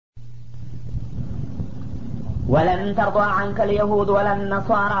ولن ترضى عنك اليهود ولا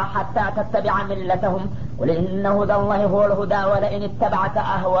النصارى حتى تتبع ملتهم قل إن هدى الله هو الهدى ولئن اتبعت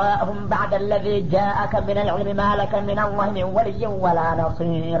أهواءهم بعد الذي جاءك من العلم ما لك من الله من ولي ولا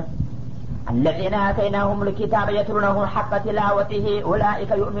نصير الذين آتيناهم الكتاب يتلونه حق تلاوته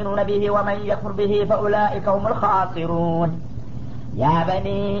أولئك يؤمنون به ومن يكفر به فأولئك هم الخاسرون يا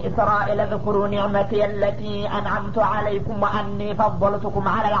بني إسرائيل اذكروا نعمتي التي أنعمت عليكم وأني فضلتكم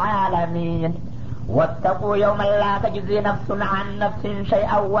على العالمين واتقوا يوما لا تجزي نفس عن نفس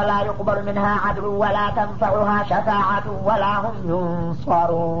شيئا ولا يقبل منها عدل ولا تنفعها شفاعة ولا هم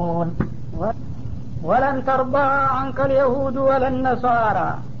ينصرون ولن ترضى عنك اليهود ولا النصارى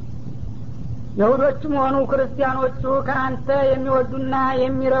የሁዶችም ሆኑ ክርስቲያኖቹ ከአንተ የሚወዱና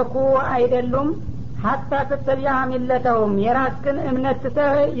የሚረኩ አይደሉም ሐታ ተተቢያ ሚለተውም የራስህን እምነት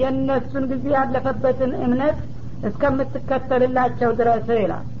ትተህ የነሱን ጊዜ ያለፈበትን እምነት እስከምትከተልላቸው ድረስ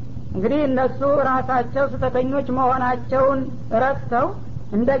ይላል። እንግዲህ እነሱ ራሳቸው ስተተኞች መሆናቸውን ረስተው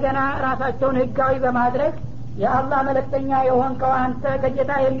እንደገና ራሳቸውን ህጋዊ በማድረግ የአላህ መልእክተኛ የሆንከው አንተ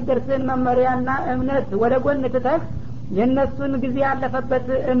ከጌታ የሚደርስን መመሪያና እምነት ወደ ጎን ትተህ የነሱን ጊዜ ያለፈበት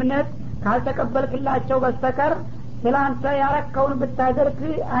እምነት ካልተቀበልክላቸው በስተቀር ስላንተ ያረከውን ብታደርግ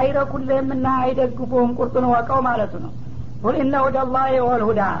አይረኩልህምና አይደግፉህም ቁርጡን ወቀው ማለቱ ነው። ቁል ኢነ ሁደላሂ ወል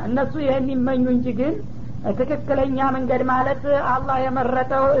ሁዳ እነሱ ይህን ይመኙ እንጂ ግን ትክክለኛ መንገድ ማለት አላህ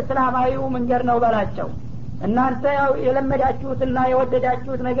የመረጠው እስላማዊው መንገድ ነው በላቸው። እናንተ ያው የለመዳችሁትና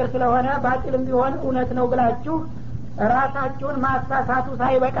የወደዳችሁት ነገር ስለሆነ ባጢልም ቢሆን እውነት ነው ብላችሁ ራሳችሁን ማሳሳቱ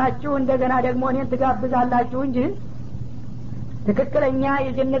ሳይበቃችሁ እንደገና ደግሞ እኔን ትጋብዛላችሁ እንጂ ትክክለኛ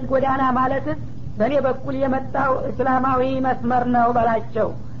የጀነት ጎዳና ማለት በእኔ በኩል የመጣው እስላማዊ መስመር ነው በላቸው።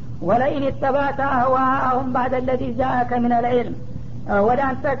 ወለኢን ተባታ አህዋአሁም ባዕደ ለዚ ጃአከ ምን አልዕልም ወደ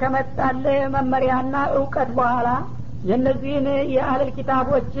አንተ ከመጣልህ መመሪያና እውቀት በኋላ የእነዚህን የአህለል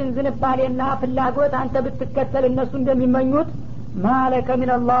ኪታቦችን ዝንባሌና ፍላጎት አንተ ብትከተል እነሱ እንደሚመኙት ማለከ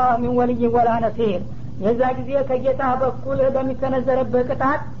ሚነላህ ሚን ወልይ ወላ ነሲር የዛ ጊዜ ከጌታ በኩል በሚሰነዘረብህ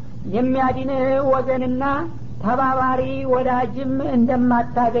ቅጣት የሚያድንህ ወገንና ተባባሪ ወዳጅም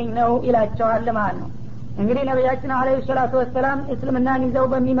እንደማታገኝ ነው ይላቸዋል ማለት ነው። እንግዲህ ነቢያችን አለይሂ ሰላቱ ወሰላም እስልምናን ይዘው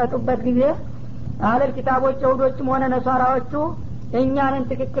በሚመጡበት ጊዜ አህለል ኪታቦች ይሁዶችም ሆነ ነሷራዎቹ እኛንን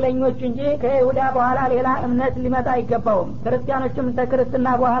ትክክለኞች እንጂ ከይሁዳ በኋላ ሌላ እምነት ሊመጣ አይገባውም፣ ክርስቲያኖችም ከክርስትና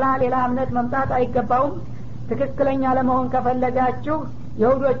በኋላ ሌላ እምነት መምጣት አይገባውም፣ ትክክለኛ ለመሆን ከፈለጋችሁ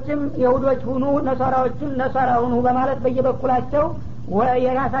ይሁዶችም ይሁዶች ሁኑ ነሷራዎችም ነሷራ ሁኑ በማለት በየበኩላቸው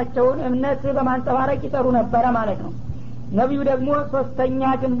የራሳቸውን እምነት በማንጸባረቅ ይጠሩ ነበረ ማለት ነው። ነቢዩ ደግሞ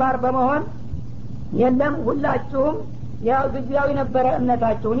ሶስተኛ ግንባር በመሆን የለም ሁላችሁም ያው ጊዜያዊ ነበረ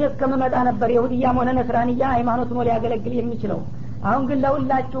እምነታችሁ እኔ እስከምመጣ ነበር ይሁዲያም ሆነ ነስራንያ ሃይማኖት ነው ሊያገለግል የሚችለው፣ አሁን ግን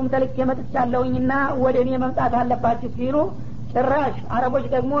ለሁላችሁም ተልኬ መጥቻለሁኝና ወደ እኔ መምጣት አለባችሁ ሲሉ ጭራሽ አረቦች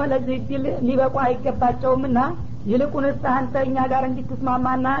ደግሞ ለዚህ ድል ሊበቁ አይገባቸውምና ይልቁንስ አንተ እኛ ጋር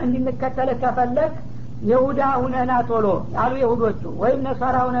እንድትስማማና እንድንከተልህ ከፈለግ ይሁዳ ሁነና ቶሎ አሉ ይሁዶቹ፣ ወይም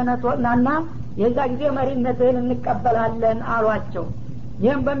ነሳራ ሁነና ቶሎና የዛ ጊዜ መሪነትህን እንቀበላለን አሏቸው።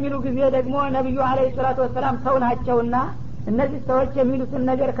 ይህም በሚሉ ጊዜ ደግሞ ነብዩ አለይሂ ሰላቱ ወሰላም ሰው ናቸውና እነዚህ ሰዎች የሚሉትን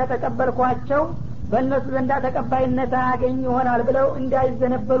ነገር ከተቀበልኳቸው በእነሱ ዘንዳ ተቀባይነት አያገኝ ይሆናል ብለው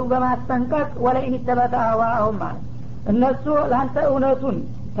እንዳይዘነበሉ በማስጠንቀቅ ወለኢን ተበታዋሁም ማለት እነሱ ላንተ እውነቱን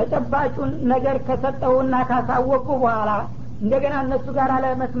ተጨባጩን ነገር ከሰጠውና ካሳወቁ በኋላ እንደገና እነሱ ጋር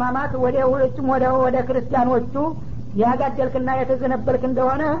ለመስማማት ወደ ሁለቱም ወደ ክርስቲያኖቹ ያጋደልክና የተዘነበልክ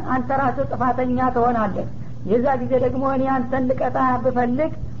እንደሆነ አንተ ራስህ ጥፋተኛ ትሆናለህ። የዛ ጊዜ ደግሞ እኔ አንተን ልቀጣ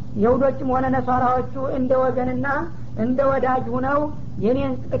ብፈልግ ይሁዶችም ሆነ ነሷራዎቹ እንደ ወገንና እንደ ወዳጅ ሆነው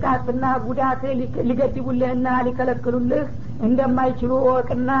የኔን ጥቃትና ጉዳት ሊገድቡልህና ሊከለክሉልህ እንደማይችሉ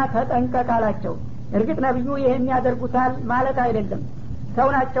ወቅና ተጠንቀቅ አላቸው። እርግጥ ነብዩ ይሄን ያደርጉታል ማለት አይደለም፣ ሰው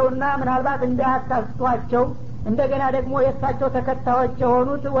ናቸውና ምናልባት እንዳያሳስቷቸው እንደገና ደግሞ የእሳቸው ተከታዮች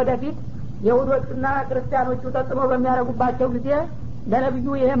የሆኑት ወደፊት ይሁዶችና ክርስቲያኖቹ ተጽዕኖ በሚያደርጉባቸው ጊዜ ለነብዩ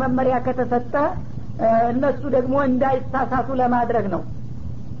ይሄ መመሪያ ከተሰጠ እነሱ ደግሞ እንዳይሳሳቱ ለማድረግ ነው።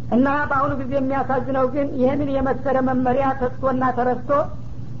 እና በአሁኑ ጊዜ የሚያሳዝነው ግን ይህንን የመሰለ መመሪያ ተስቶና ተረስቶ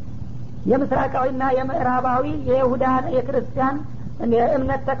የምስራቃዊና የምዕራባዊ የይሁዳ የክርስቲያን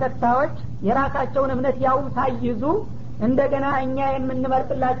የእምነት ተከታዮች የራሳቸውን እምነት ያው ሳይይዙ እንደገና እኛ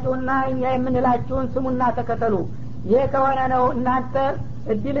የምንመርጥላችሁና እኛ የምንላችሁን ስሙና ተከተሉ፣ ይሄ ከሆነ ነው እናንተ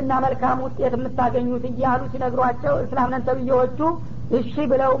እድልና መልካም ውጤት የምታገኙት እያሉ ሲነግሯቸው እስላም ነን ተብዬዎቹ እሺ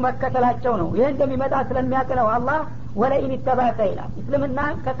ብለው መከተላቸው ነው። ይሄ እንደሚመጣ ስለሚያውቅ ነው አላህ ወለኢን ተባተ ይላል። እስልምና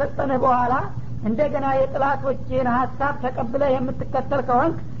ከሰጠንህ በኋላ እንደገና የጥላቶችን ሀሳብ ተቀብለህ የምትከተል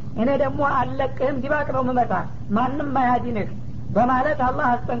ከሆንክ እኔ ደግሞ አለቅህም ዲባቅ ነው መመታ ማንም አያድንህ በማለት አላህ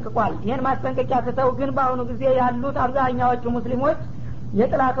አስጠንቅቋል። ይሄን ማስጠንቀቂያ ተተው ግን በአሁኑ ጊዜ ያሉት አብዛኛዎቹ ሙስሊሞች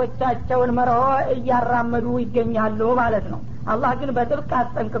የጥላቶቻቸውን መርሆ እያራመዱ ይገኛሉ ማለት ነው። አላህ ግን በጥብቅ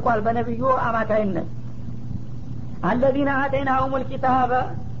አስጠንቅቋል በነብዩ አማካይነት። አለዚነ አተይናሁሙል ኪታበ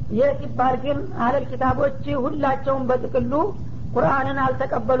የሲባል ግን አለል ኪታቦች ሁላቸውም በጥቅሉ ቁርአንን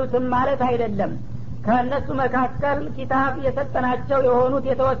አልተቀበሉትም ማለት አይደለም። ከእነሱ መካከል ኪታብ የሰጠናቸው የሆኑት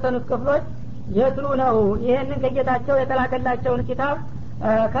የተወሰኑት ክፍሎች የትሉ ነው ይህንን ከጌታቸው የተላከላቸውን ኪታብ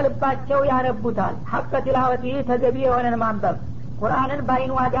ከልባቸው ያነቡታል። ሐቀ ቲላወቲ ተገቢ የሆነን ማንበብ ቁርአንን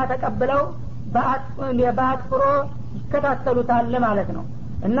በአይን ዋጋ ተቀብለው በአትኩሮ ይከታተሉታል ማለት ነው።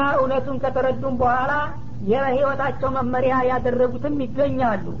 እና እውነቱን ከተረዱም በኋላ የህይወታቸው መመሪያ ያደረጉትም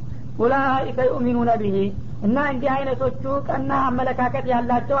ይገኛሉ። ኡላኢከ ዩእሚኑነ ቢሂ እና እንዲህ አይነቶቹ ቀና አመለካከት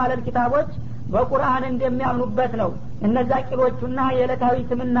ያላቸው አለል ኪታቦች በቁርአን እንደሚያምኑበት ነው። እነዛ ቂሎቹና የዕለታዊ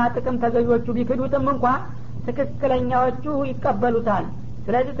ስምና ጥቅም ተገዦቹ ቢክዱትም እንኳን ትክክለኛዎቹ ይቀበሉታል።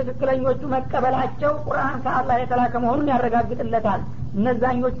 ስለዚህ ትክክለኞቹ መቀበላቸው ቁርአን ከአላህ የተላከ መሆኑን ያረጋግጥለታል።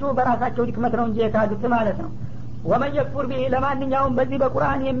 እነዛኞቹ በራሳቸው ድክመት ነው እንጂ የካዱት ማለት ነው። ወመን የክፉር ቢሂ ለማንኛውም በዚህ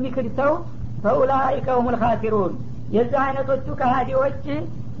በቁርአን የሚክድ ሰው ፈኡላኢከ ሁሙል ኻሲሩን የዚህ አይነቶቹ ከሃዲዎች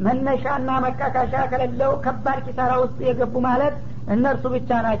መነሻና መካካሻ ከሌለው ከባድ ኪሳራ ውስጥ የገቡ ማለት እነርሱ ብቻ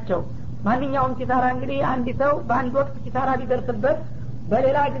ናቸው። ማንኛውም ኪሳራ እንግዲህ አንድ ሰው በአንድ ወቅት ኪሳራ ቢደርስበት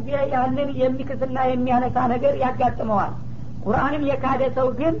በሌላ ጊዜ ያንን የሚክስና የሚያነሳ ነገር ያጋጥመዋል። ቁርአንም የካደ ሰው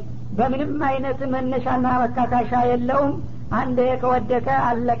ግን በምንም አይነት መነሻና መካካሻ የለውም። አንዴ ከወደቀ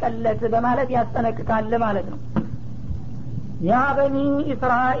አለቀለት በማለት ያስጠነቅቃል ማለት ነው። ያ በኒ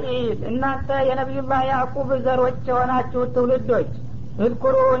እስራኤል እናንተ የነቢዩላህ ያዕቁብ ዘሮች የሆናችሁ ትውልዶች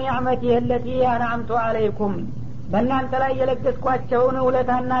እዝኩሩ ኒዕመቲ የለቲ አንዓምቱ አለይኩም በእናንተ ላይ የለገስኳቸውን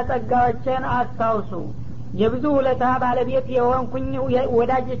ውለታና ጸጋዎችን አስታውሱ። የብዙ ውለታ ባለቤት የሆንኩኝ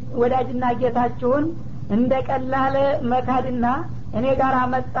ወዳጅና ጌታችሁን እንደ ቀላል መካድና እኔ ጋር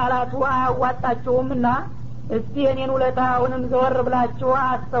መጣላቱ አያዋጣችሁምና እስቲ የኔን ውለታ አሁንም ዘወር ብላችሁ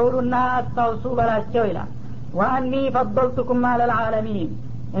አስተውሉና አስታውሱ በላቸው ይላል። ወአኒ ፈضልቱኩም አለል ዓለሚን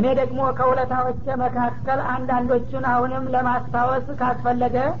እኔ ደግሞ ከውለታዎች መካከል አንዳንዶቹን አሁንም ለማስታወስ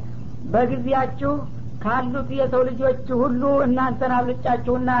ካስፈለገ በጊዜያችሁ ካሉት የሰው ልጆች ሁሉ እናንተን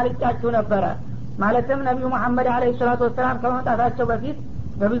አብልጫችሁና አልጫችሁ ነበረ። ማለትም ነቢዩ መሐመድ አለይሂ ሰላቱ ወሰላም ከመምጣታቸው በፊት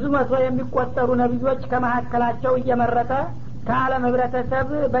በብዙ መቶ የሚቆጠሩ ነቢዮች ከመካከላቸው እየመረጠ ከዓለም ህብረተሰብ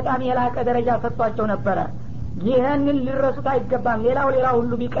በጣም የላቀ ደረጃ ሰጥቷቸው ነበረ። ይህንን ሊረሱት አይገባም። ሌላው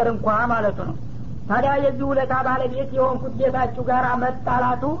ሁሉ ቢቀር እንኳ ማለቱ ነው። ታዲያ የዚህ ውለታ ባለቤት የሆንኩት ጌታችሁ ጋር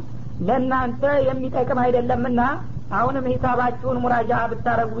መጣላቱ ለእናንተ የሚጠቅም አይደለምና አሁንም ሂሳባችሁን ሙራጃ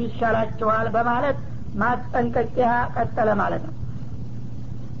ብታረጉ ይሻላችኋል በማለት ማስጠንቀቂያ ቀጠለ ማለት ነው።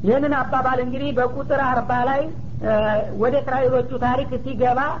 ይህንን አባባል እንግዲህ በቁጥር 40 ላይ ወደ እስራኤሎቹ ታሪክ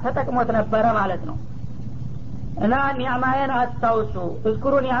ሲገባ ተጠቅሞት ነበረ ማለት ነው። እና ኒዕማዬን አስታውሱ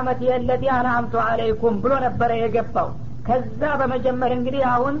እዝኩሩ ኒዕመቲ የለቲ አንዓምቱ አለይኩም ብሎ ነበረ የገባው። ከዛ በመጀመር እንግዲህ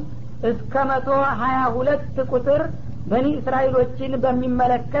አሁን እስከ 122 ቁጥር በኒ እስራኤሎችን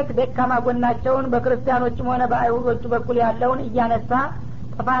በሚመለከት ደካማ ጎናቸውን በክርስቲያኖችም ሆነ በአይሁዶቹ በኩል ያለውን እያነሳ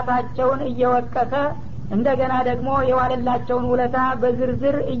ጥፋታቸውን እየወቀሰ እንደገና ደግሞ የዋለላቸውን ውለታ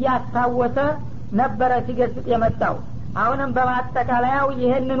በዝርዝር እያስታወሰ ነበረ ሲገስጥ የመጣው። አሁንም በማጠቃለያው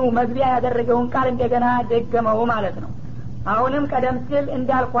ይህንኑ መግቢያ ያደረገውን ቃል እንደገና ደገመው ማለት ነው። አሁንም ቀደም ሲል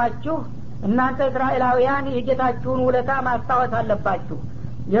እንዳልኳችሁ እናንተ እስራኤላውያን የጌታችሁን ውለታ ማስታወስ አለባችሁ።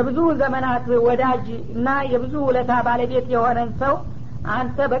 የብዙ ዘመናት ወዳጅ እና የብዙ ውለታ ባለቤት የሆነን ሰው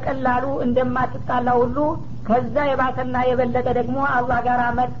አንተ በቀላሉ እንደማትጣላ ሁሉ ከዛ የባሰና የበለጠ ደግሞ አላህ ጋር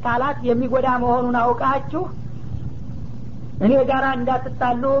መጣላት የሚጎዳ መሆኑን አውቃችሁ እኔ ጋር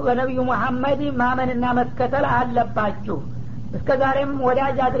እንዳትጣሉ በነብዩ መሐመድ ማመንና መከተል አለባችሁ። እስከዛሬም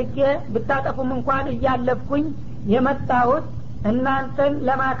ወዳጅ አድርጌ ብታጠፉም እንኳን እያለፍኩኝ የመጣሁት እናንተን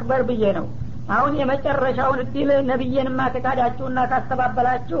ለማክበር ብዬ ነው። አሁን የመጨረሻውን እድል ነብዬንማ ተካዳችሁና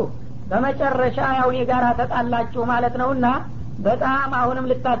ካስተባበላችሁ በመጨረሻ ያው እኔ ጋር ተጣላችሁ ማለት ነውና በጣም አሁንም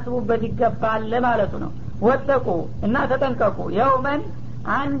ልታስቡበት ይገባል ማለቱ ነው። ወተቁ እና ተጠንቀቁ የውመን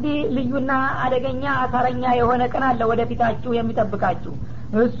አንድ ልዩና አደገኛ አሳረኛ የሆነ ቀን አለ ወደፊታችሁ የሚጠብቃችሁ።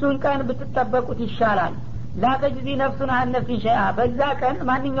 እሱን ቀን ብትጠበቁት ይሻላል። ላተጅዚ ነፍሱን አን ነፍስ ሸይአ በዛ ቀን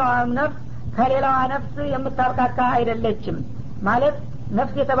ማንኛውም ነፍስ ከሌላዋ ነፍስ የምታርካካ አይደለችም። ማለት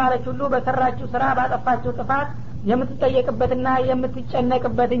ነፍስ የተባለች ሁሉ በሰራችው ስራ ባጠፋችው ጥፋት የምትጠየቅበትና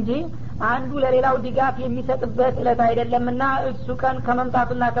የምትጨነቅበት እንጂ አንዱ ለሌላው ድጋፍ የሚሰጥበት እለት አይደለምና እሱ ቀን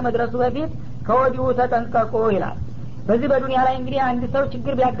ከመምጣቱና ከመድረሱ በፊት ከወዲሁ ተጠንቀቁ ይላል። በዚህ በዱንያ ላይ እንግዲህ አንድ ሰው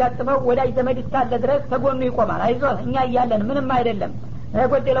ችግር ቢያጋጥመው ወዳጅ ዘመድ እስካለ ድረስ ተጎኑ ይቆማል። አይዞህ እኛ እያለን ምንም አይደለም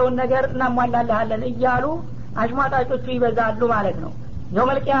የጎደለውን ነገር እናሟላልሃለን እያሉ አሽሟጣጮቹ ይበዛሉ ማለት ነው።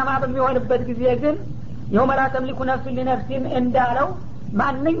 የውመል ቂያማ በሚሆንበት ጊዜ ግን የውመ ላ ተምሊኩ ነፍሱን ሊነፍሲን እንዳለው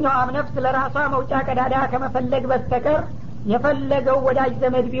ማንኛውም ነፍስ ለራሷ መውጫ ቀዳዳ ከመፈለግ በስተቀር የፈለገው ወዳጅ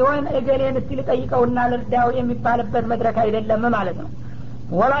ዘመድ ቢሆን እገሌን እስቲ ልጠይቀውና ልርዳው የሚባልበት መድረክ አይደለም ማለት ነው።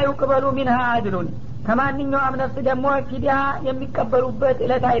 ወላ ይቅበሉ ሚንሃ አድሉን ከማንኛውም ነፍስ ደግሞ ፊዲያ የሚቀበሉበት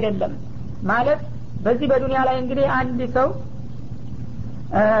እለት አይደለም ማለት በዚህ በዱንያ ላይ እንግዲህ አንድ ሰው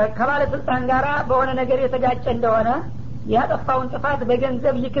ከባለስልጣን ጋራ በሆነ ነገር የተጋጨ እንደሆነ ያጠፋውን ጥፋት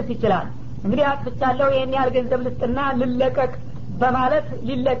በገንዘብ ሊክስ ይችላል። እንግዲህ አጥፍቻለሁ ይሄን ያህል ገንዘብ ልስጥና ልለቀቅ በማለት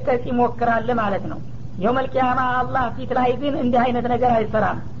ሊለቀቅ ይሞክራል ማለት ነው። የውመል ቂያማ አላህ ፊት ላይ ግን እንዲህ አይነት ነገር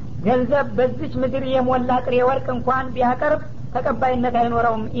አይሰራም። ገንዘብ በዚች ምድር የሞላ ጥሬ ወርቅ እንኳን ቢያቀርብ ተቀባይነት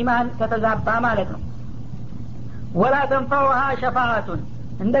አይኖረውም ኢማን ከተዛባ ማለት ነው። ወላ ተንፈውሃ ሸፋአቱን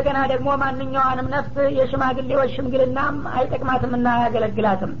እንደገና ደግሞ ማንኛውንም ነፍስ የሽማግሌዎች ሽምግልናም አይጠቅማትምና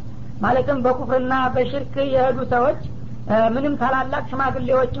አያገለግላትም። ማለትም በኩፍርና በሽርክ የሄዱ ሰዎች ምንም ታላላቅ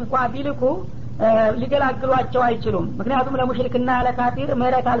ሽማግሌዎች እንኳን ቢልኩ ሊገላግሏቸው አይችሉም። ምክንያቱም ለሙሽሪክና ለካፊር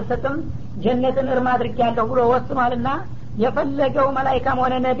ምህረት አልሰጥም ጀነትን እርም አድርጌያለሁ ብሎ ወስኗልና የፈለገው መላእክም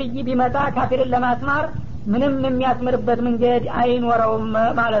ሆነ ነብይ ቢመጣ ካፊርን ለማስማር ምንም የሚያስምርበት መንገድ አይኖረውም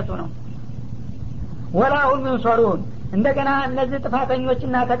ማለቱ ነው። ወላሁም ይንሰሩን እንደገና እነዚህ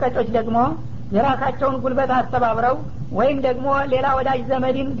ጥፋተኞችና ተቀጮች ደግሞ የራሳቸውን ጉልበት አስተባብረው ወይም ደግሞ ሌላ ወዳጅ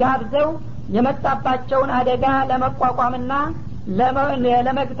ዘመድን ጋብዘው የመጣባቸውን አደጋ ለመቋቋምና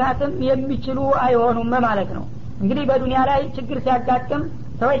ለመግታትም የሚችሉ አይሆኑም ማለት ነው። እንግዲህ በዱንያ ላይ ችግር ሲያጋጥም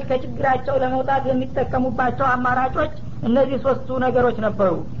ሰዎች ከችግራቸው ለመውጣት የሚጠቀሙባቸው አማራጮች እነዚህ ሶስቱ ነገሮች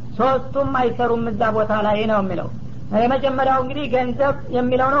ነበሩ። ሶስቱም አይሰሩም እዛ ቦታ ላይ ነው የሚለው። የመጀመሪያው እንግዲህ ገንዘብ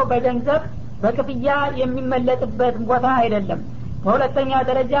የሚለው ነው። በገንዘብ በክፍያ የሚመለጥበት ቦታ አይደለም። በሁለተኛ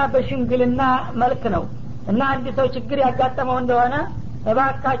ደረጃ በሽምግልና መልክ ነው እና አንድ ሰው ችግር ያጋጠመው እንደሆነ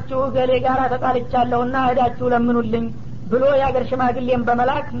እባካችሁ ገሌ ጋራ ተጣልቻለሁና ሄዳችሁ ለምኑልኝ ብሎ ያገር ሽማግሌን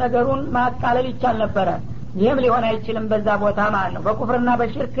በመላክ ነገሩን ማቃለል ይቻል ነበረ። ይህም ሊሆን አይችልም በዛ ቦታ ማለት ነው። በኩፍርና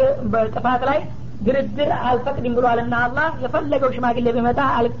በሽርክ በጥፋት ላይ ድርድር አልፈቅድም ብሏልና አላህ የፈለገው ሽማግሌ ቢመጣ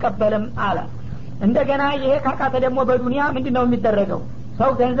አልቀበልም አለ። እንደገና ይሄ ካቃተ ደግሞ በዱንያ ምንድነው የሚደረገው?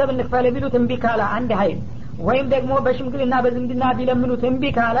 ሰው ገንዘብ እንክፈል ቢሉት እምቢ ካለ አንድ ኃይል ወይም ደግሞ በሽምግልና በዝምድና ቢለምኑት እምቢ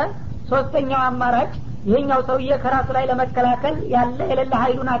ካለ ሶስተኛው አማራጭ ይሄኛው ሰውዬ ከራሱ ላይ ለመከላከል ያለ የሌለ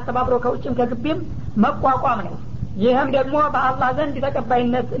ኃይሉን አስተባብሮ ከውጭም ከግቢም መቋቋም ነው። ይህም ደግሞ በአላህ ዘንድ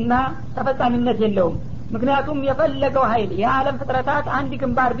ተቀባይነት እና ተፈጻሚነት የለውም። ምክንያቱም የፈለገው ኃይል የዓለም ፍጥረታት አንድ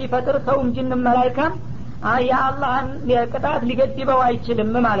ግንባር ቢፈጥር ሰውም ጅንም መላእክም የአላህን ቅጣት ሊገድበው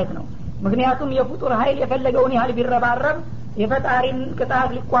አይችልም ማለት ነው። ምክንያቱም የፍጡር ኃይል የፈለገውን ያህል ቢረባረብ የፈጣሪን ቅጣት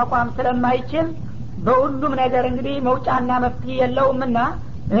ሊቋቋም ስለማይችል በሁሉም ነገር እንግዲህ መውጫና መፍትሄ የለውምና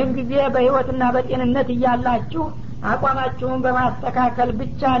ይህን ጊዜ በህይወትና በጤንነት እያላችሁ አቋማችሁን በማስተካከል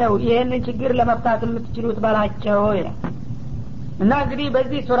ብቻ ነው ይህንን ችግር ለመፍታት የምትችሉት በላቸው ይላል። እና እንግዲህ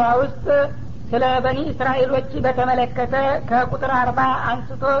በዚህ ሱራ ውስጥ ስለ በኒ እስራኤሎች በተመለከተ ከቁጥር 40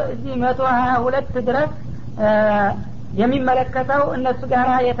 አንስቶ እዚህ 122 ድረስ የሚመለከተው እነሱ ጋር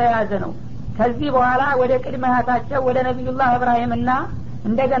የተያዘ ነው። ከዚህ በኋላ ወደ ቅድመ አያታቸው ወደ ነብዩላህ ኢብራሂምና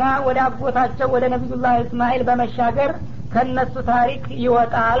እንደገና ወደ አጎታቸው ወደ ነብዩላህ እስማኤል በመሻገር ከነሱ ታሪክ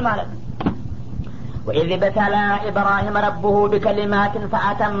ይወጣል ማለት ነው። وإذ ابتلى إبراهيم ربه بكلمات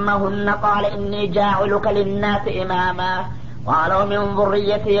فأتمهن قال إني جاعلك للناس إماما قال ومن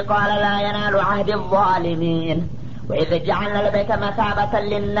ذريتي قال لا ينال عهد الظالمين وإذ جعلنا البيت مثابة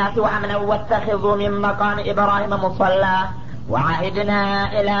للناس وأمنا واتخذوا من مقام إبراهيم مصلى وعهدنا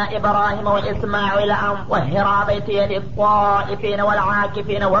إلى إبراهيم وإسماعيل أن طهرا بيتي للطائفين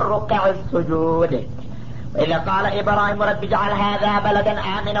والعاكفين والركع السجود وإذا قال إبراهيم رب اجعل هذا بلدا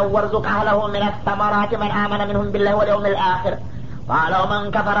آمنا وارزق أهله من الثمرات من آمن منهم بالله واليوم الآخر قال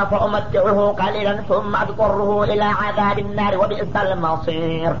ومن كفر فأمتعه قليلا ثم أضطره إلى عذاب النار وبئس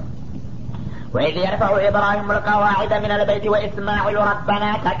المصير وإذ يرفع إبراهيم القواعد من البيت وإسماعيل ربنا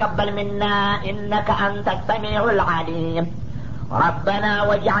تقبل منا إنك أنت السميع العليم ربنا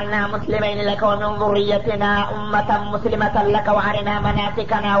واجعلنا مسلمين لك ومن ذريتنا أمة مسلمة لك وأرنا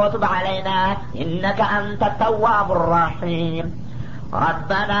مناسكنا وتب علينا إنك أنت التواب الرحيم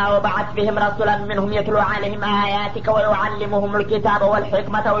ربنا وبعث فيهم رسولا منهم يتلو عليهم آياتك ويعلمهم الكتاب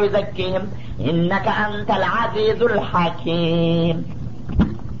والحكمة ويزكيهم إنك أنت العزيز الحكيم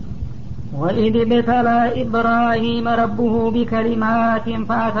وإذ ابتلى إبراهيم ربه بكلمات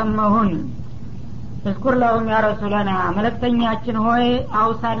فأتمهن እዝኩር ለሁም ያ ረሱላና መልእክተኛችን ሆይ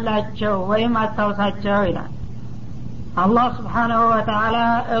አውሳላቸው ወይም አታውሳቸው ይላል። አላህ Subhanahu Wa Ta'ala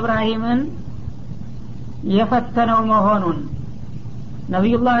ኢብራሂምን የፈተነው መሆኑን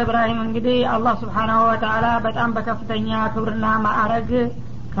ነብዩላህ ኢብራሂም እንግዲህ አላህ Subhanahu Wa Ta'ala በጣም በከፍተኛ ክብርና ማዕረግ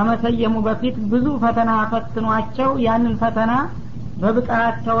ከመሰየሙ በፊት ብዙ ፈተና ፈትኗቸው ያንን ፈተና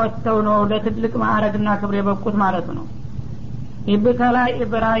በብቃት ተወጥተው ነው ለትልቅ ማዕረግና ክብር የበቁት ማለት ነው። ኢብተላ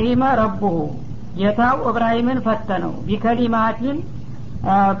ኢብራሂም ረቡሁ ጌታው ኢብራሂምን ፈተነው ቢከሊማቲን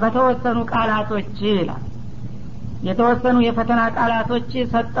በተወሰኑ ቃላቶች ይላል የተወሰኑ የፈተና ቃላቶች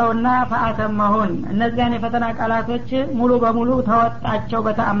ሰጠውና ፈአተመሁን እነዚያን የፈተና ቃላቶች ሙሉ በሙሉ ተወጣቸው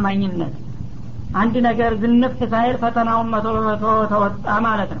በተአማኝነት አንድ ነገር ዝንፍ ሳይል ፈተናውን 100% ተወጣ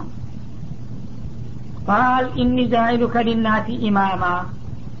ማለት ነው ቃል ኢኒ ጃኢሉከ ሊናሲ ኢማማ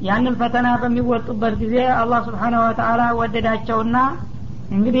ያንን ፈተና በሚወጡበት ጊዜ አላህ Subhanahu Wa Ta'ala ወደዳቸውና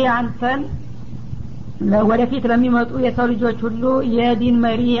እንግዲህ አንተን ወደፊት ለሚመጡ የሰው ልጆች ሁሉ የዲን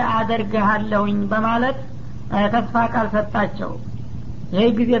መሪ አደርግሃለሁኝ በማለት ተስፋ ቃል ሰጣቸው ይሄ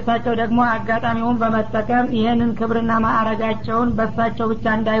ጊዜ እሳቸው ደግሞ አጋጣሚውን በመጠቀም ይሄንን ክብርና ማዕረጋቸውን በእሳቸው ብቻ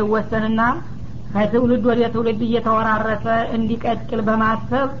እንዳይወሰንና ከትውልድ ወደ ትውልድ እየተወራረሰ እንዲቀጥል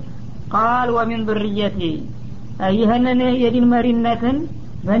በማሰብ ቃል ወሚን ذريتي ይሄንን የዲን መሪነትን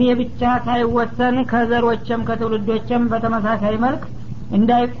በእኔ ብቻ ሳይወሰን ከዘሮችም ከትውልዶችም በተመሳሳይ መልክ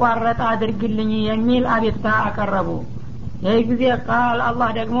እንዳይቋረጥ አድርግልኝ የሚል አቤቱታ አቀረቡ ይሄ ጊዜ ቃል አላህ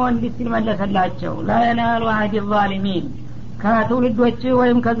ደግሞ እንዲህ ሲል መለሰላቸው ላ የናሉ አህዲ الظالمين ከትውልዶች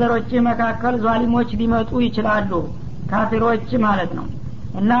ወይም ከዘሮች መካከል ዛሊሞች ሊመጡ ይችላሉ ካፊሮች ማለት ነው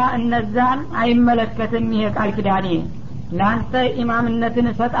እና እነዛን አይመለከትም ይሄ ቃል ኪዳኔ ላንተ ኢማምነትን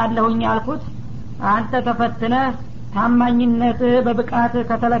እሰጣለሁኝ ያልኩት አንተ ተፈትነህ ታማኝነት በብቃት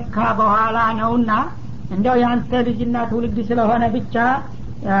ከተለካ በኋላ ነውና እንደው ያንተ ልጅና ትውልድ ስለሆነ ብቻ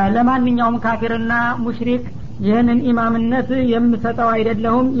ለማንኛውም ካፊርና ሙሽሪክ ይህንን ኢማምነት የምሰጠው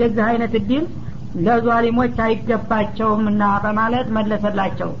አይደለሁም የዚህ አይነት እድል ለዛሊሞች አይገባቸውምና በማለት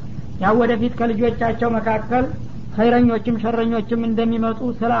መለሰላቸው ያው ወደፊት ከልጆቻቸው መካከል ኸይረኞችም ሸረኞችም እንደሚመጡ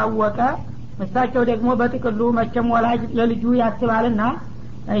ስላወቀ እሳቸው ደግሞ በጥቅሉ መቸም ወላጅ ለልጁ ያስባልና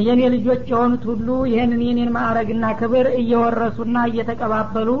የኔ ልጆች የሆኑት ሁሉ ይሄንን የኔን ማዕረግና ክብር እየወረሱና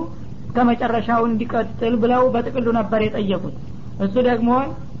እየተቀባበሉ ከመጨረሻው እንዲቀጥል ብለው በጥቅሉ ነበር የጠየቁት እሱ ደግሞ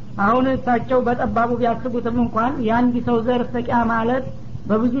አሁን እሳቸው በጠባቡ ቢያስቡትም እንኳን የአንድ ሰው ዘር ሰቂያ ማለት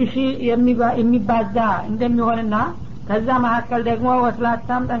በብዙ ሺህ የሚባዛ እንደሚሆንና ከዛ መካከል ደግሞ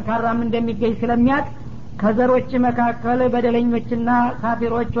ወስላታም ጠንካራም እንደሚገኝ ስለሚያቅ ከዘሮች መካከል በደለኞችና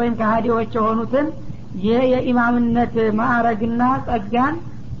ካፊሮች ወይም ከሃዲዎች የሆኑትን ይሄ የኢማምነት ማዕረግና ጸጋን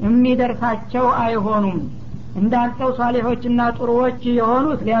የሚደርሳቸው አይሆኑም እንዳንተው ሷሊሆችና ጥሩዎች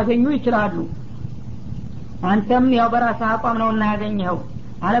የሆኑት ሊያገኙ ይችላሉ አንተም ያው በራስህ አቋም ነውና ያገኘኸው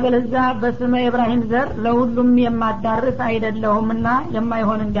አለበለዚያ በስመ ኢብራሂም ዘር ለሁሉም የማዳርስ አይደለሁምና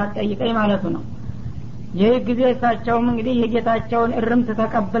የማይሆን እንዲያጠይቀኝ ማለቱ ነው ይህ ጊዜ እሳቸውም እንግዲህ የጌታቸውን እርምት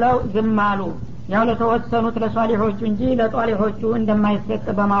ተቀብለው ዝም አሉ ያው ለተወሰኑት ለሷሊሆቹ እንጂ ለጧሊሆቹ እንደማይሰጥ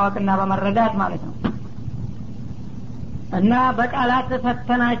በማወቅና በመረዳት ማለት ነው እና በቃላት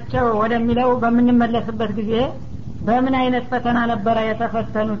ተፈተናቸው ወደሚለው በምንመለስበት ጊዜ በምን አይነት ፈተና ነበረ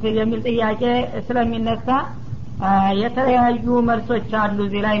የተፈተኑት የሚል ጥያቄ ስለሚነሳ የተለያዩ መልሶች አሉ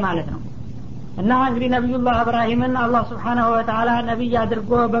እዚህ ላይ ማለት ነው እና እንግዲህ ነብዩላህ ኢብራሂምን አላህ Subhanahu Wa Ta'ala ነብይ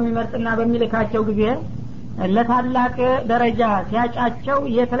አድርጎ በሚመርጥና በሚልካቸው ጊዜ ለታላቅ ደረጃ ሲያጫቸው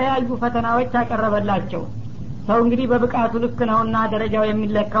የተለያዩ ፈተናዎች አቀረበላቸው ሰው እንግዲህ በብቃቱ ልክ ነውና ደረጃው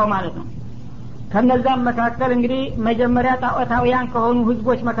የሚለካው ማለት ነው ከነዛም መካከል እንግዲህ መጀመሪያ ጣዖታውያን ከሆኑ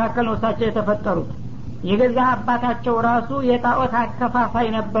ህዝቦች መካከል ነው እሳቸው የተፈጠሩት የገዛ አባታቸው ራሱ የጣዖት አከፋፋይ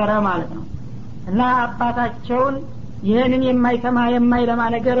ነበረ ማለት ነው እና አባታቸውን ይሄንን የማይሰማ የማይለማ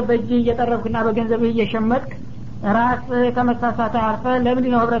ነገር በእጅ እየጠረብክና በገንዘብ እየሸመጥክ ራስ ከመሳሳት አርፈ ለምን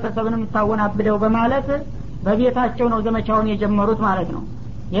ነው ህብረተሰብን የምታወናብደው በማለት በቤታቸው ነው ዘመቻውን የጀመሩት ማለት ነው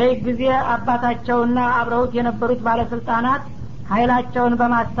ይህ ጊዜ አባታቸውና አብረውት የነበሩት ባለስልጣናት ኃይላቸውን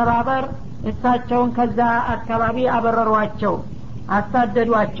በማስተባበር እሳቸውን ከዛ አካባቢ አበረሯቸው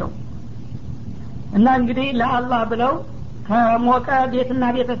አሳደዷቸው እና እንግዲህ ለአላህ ብለው ከሞቀ ቤትና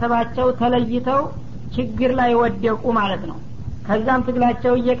ቤተሰባቸው ተለይተው ችግር ላይ ወደቁ ማለት ነው ከዛም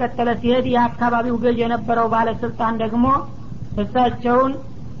ትግላቸው እየቀጠለ ሲሄድ የአካባቢው ገዥ የነበረው ባለስልጣን ደግሞ እሳቸውን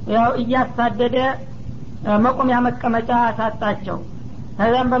ያው እያሳደደ መቆሚያ መቀመጫ አሳጣቸው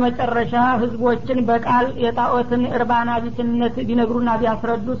ከዛም በመጨረሻ ህዝቦችን በቃል የጣዖትን እርባና ቢስነት ቢነግሩና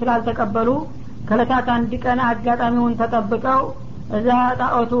ቢያስረዱ ስላልተቀበሉ ከለታት አንድ ቀን አጋጣሚውን ተጠብቀው እዛ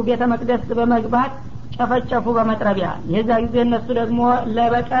ጣዖቱ ቤተ መቅደስ በመግባት ጨፈጨፉ በመጥረቢያ የዛ ጊዜ እነሱ ደግሞ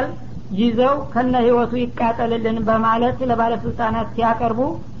ለበቀል ይዘው ከነ ህይወቱ ይቃጠልልን በማለት ለባለስልጣናት ሲያቀርቡ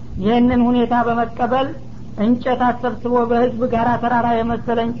ይህንን ሁኔታ በመቀበል እንጨት አሰብስቦ በህዝብ ጋራ ተራራ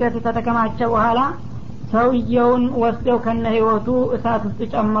የመሰለ እንጨት ተተከማቸ በኋላ ሰውየውን ወስደው ከነ ህይወቱ እሳት ውስጥ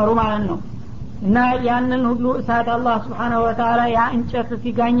ጨመሩ ማለት ነው እና ያንን ሁሉ እሳት አላህ Subhanahu Wa Ta'ala ያ እንጨት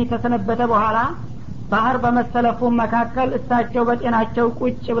ሲጋኝ ተሰነበተ በኋላ ባህር በመሰለፉ መካከል እሳቸው በጤናቸው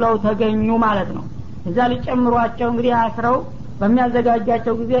ቁጭ ብለው ተገኙ ማለት ነው እዛ ሊጨምሯቸው እንግዲህ አስረው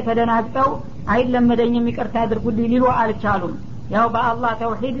በሚያዘጋጃቸው ጊዜ ተደናግጠው አይለመደኝም ይቅርታ አድርጉልኝ ሊሉ አልቻሉም ያው በአላህ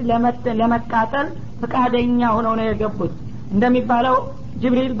ተውሂድ ለመቃጠል ፍቃደኛ ሆነው ነው የገቡት እንደሚባለው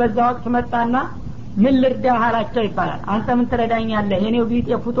ጅብሪል በዛ ወቅት መጣና ምን ልርዳህ አላቸው ይባላል። አንተ ምን ትረዳኛለህ የኔው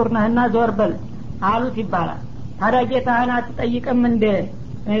ቢጤ ፍጡር ነህና ዞር በል አሉት ይባላል። ታዲያ ጌታህን አትጠይቅም እንደ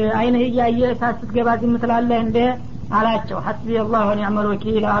አይንህ እያየ እሳት ስትገባ ዝም ትላለህ እንደ አላቸው። ሐስቢ አላህ ወኒዕመል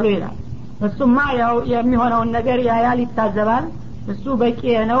ወኪል አሉ ይላል። እሱማ ያው የሚሆነውን ነገር ያያል ይታዘባል እሱ በቂ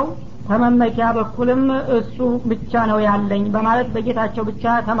ነው ተመመኪያ በኩልም እሱ ብቻ ነው ያለኝ በማለት በጌታቸው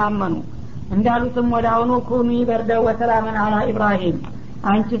ብቻ ተማመኑ። እንዳሉትም ወዳውኑ ኩኒ በርደው ወሰላምን አላ ኢብራሂም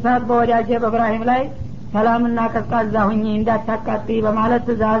አንቺ ሳት በወዳጀ በኢብራሂም ላይ ሰላምና ቀዝቃዛ ሁኚ እንዳታቃጥይ በማለት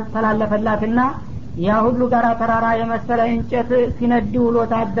ትእዛዝ ተላለፈላትና ያ ሁሉ ጋራ ተራራ የመሰለ እንጨት ሲነድ ውሎ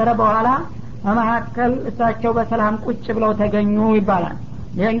ታደረ። በኋላ በመካከል እሳቸው በሰላም ቁጭ ብለው ተገኙ ይባላል።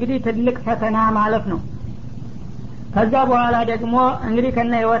 ይሄ እንግዲህ ትልቅ ፈተና ማለት ነው። ከዛ በኋላ ደግሞ እንግዲህ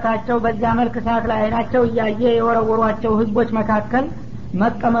ከነ ህይወታቸው በዛ መልክ ሰዓት ላይ አይናቸው እያየ የወረወሯቸው ህዝቦች መካከል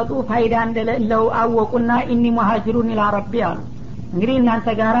መቀመጡ ፋይዳ እንደሌለው አወቁና ኢኒ ሙሃጅሩን ኢላ ረቢ አሉ። እንግዲህ እናንተ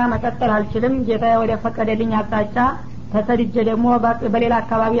ጋራ መቀጠል አልችልም ጌታዬ ወደ ፈቀደልኝ አቅጣጫ ተሰድጄ ደግሞ በሌላ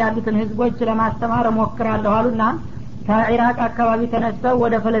አካባቢ ያሉትን ህዝቦች ለማስተማር ሞክራለሁ አሉና ከኢራቅ አካባቢ ተነስተው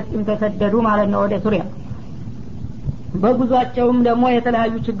ወደ ፍልስጤም ተሰደዱ ማለት ነው ወደ ሱሪያ። በጉዟቸውም ደግሞ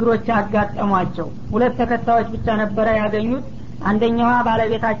የተለያዩ ችግሮች አጋጠሟቸው። ሁለት ተከታዮች ብቻ ነበረ ያገኙት። አንደኛዋ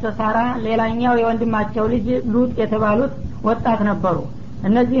ባለቤታቸው ሳራ፣ ሌላኛው የወንድማቸው ልጅ ሉጥ የተባሉት ወጣት ነበሩ።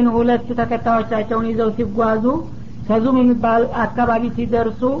 እነዚህን ሁለት ተከታዮቻቸውን ይዘው ሲጓዙ ከዙም የሚባል አካባቢ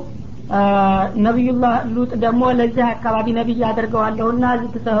ሲደርሱ ነብዩላህ ሉጥ ደግሞ ለዚህ አካባቢ ነብይ አድርገዋለሁና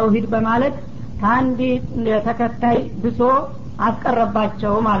ዝትሰው ሂድ በማለት ከአንድ ተከታይ ብሶ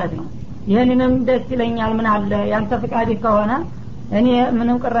አስቀረባቸው ማለት ነው። ይህንንም ደስ ይለኛል ምን አለ ያንተ ፍቃድ ከሆነ እኔ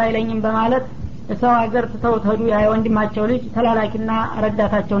ምንም ቅር አይለኝም በማለት ሰው ሀገር ተተውተዱ ያ ወንድማቸው ልጅ ተላላኪና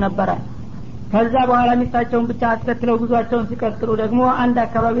ረዳታቸው ነበረ። ከዛ በኋላ ሚስታቸውን ብቻ አስከትለው ጉዟቸውን ሲቀጥሉ ደግሞ አንድ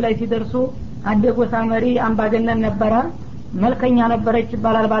አካባቢ ላይ ሲደርሱ አንድ ጎሳ መሪ አምባገነን ነበረ። መልከኛ ነበረች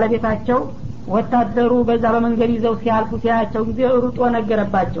ይባላል ባለቤታቸው። ወታደሩ በዛ በመንገድ ይዘው ሲያልፉ ሲያያቸው ጊዜ ሩጦ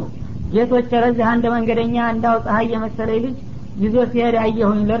ነገረባቸው። ጌቶች ረዚህ አንድ መንገደኛ እንዳው ፀሐይ የመሰለ ልጅ ይዞ ሲሄድ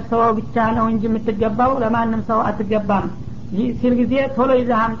አየሁኝ ለርሰው ብቻ ነው እንጂ የምትገባው ለማንም ሰው አትገባም ሲል ጊዜ ቶሎ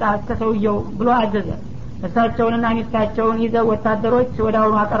ይዘህ አምጣ እስከሰውየው ብሎ አዘዘ። እሳቸውንና ሚስታቸውን ይዘው ወታደሮች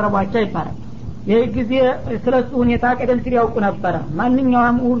ወዳውኑ አቀረቧቸው ይባላል። ይህ ጊዜ ስለሱ ሁኔታ ቀደም ሲል ያውቁ ነበረ።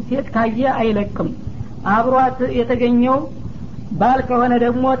 ማንኛውም ውብ ሴት ካየ አይለቅም። አብሯት የተገኘው ባል ከሆነ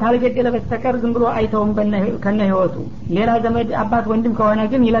ደግሞ ታልገደለ በስተቀር ዝም ብሎ አይተውም ከነ ህይወቱ። ሌላ ዘመድ አባት ወንድም ከሆነ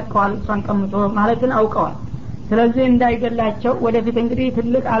ግን ይለቀዋል እሷን ቀምቶ ማለትን አውቀዋል። ስለዚህ እንዳይገላቸው ወደፊት እንግዲህ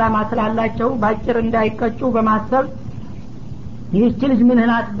ትልቅ አላማ ስላላቸው ባጭር እንዳይቀጩ በማሰብ ይህች ልጅ ምን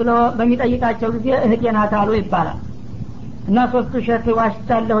ናት ብሎ በሚጠይቃቸው ጊዜ እህቴ ናት አሉ ይባላል። እና ሶስቱ ሸት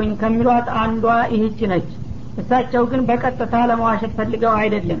ዋሽቻለሁኝ ከሚሏት አንዷ ይህች ነች። እሳቸው ግን በቀጥታ ለመዋሸት ፈልገው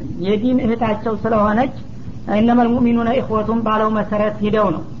አይደለም የዲን እህታቸው ስለሆነች እነመል ሙእሚኑነ ኢኽወቱን ባለው መሰረት ሄደው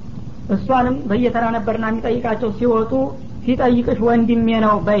ነው። እሷንም በየተራ ነበርና የሚጠይቃቸው ሲወጡ ሲጠይቅሽ ወንድሜ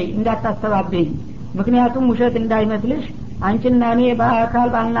ነው በይ እንዳታስተባብኝ ምክንያቱም ውሸት እንዳይመስልሽ አንቺና እኔ በአካል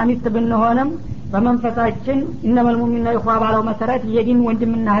ባልና ሚስት ብንሆንም በመንፈሳችን እነመል ሙእሚኑነ ኢኽዋ ባለው መሰረት የዲን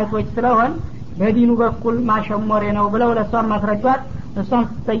ወንድምና እህቶች ስለሆን በዲኑ በኩል ማሸሞሬ ነው ብለው ለሷም ማስረዷት። እሷም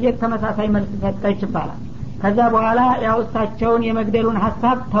ስትጠየቅ ተመሳሳይ መልስ ሰጠች ይባላል። ከዛ በኋላ ያው እሳቸውን የመግደሉን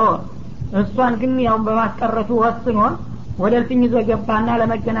ሐሳብ ተወ። እሷን ግን ያው በማስቀረቱ ወስኖ ወደ እልፍኝ ይዞ ገባና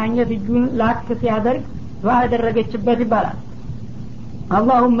ለመገናኘት እጁን ላክ ሲያደርግ ዱዓ ያደረገችበት ይባላል።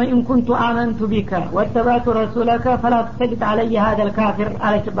 اللهم إن كنت آمنت بك واتبعت رسولك فلا تسلط علي هذا الكافر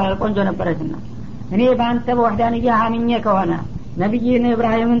አለች ይባላል። ቆንጆ ነበረችና እኔ በአንተ በወህዳንያ አምኜ ከሆነ ነብይን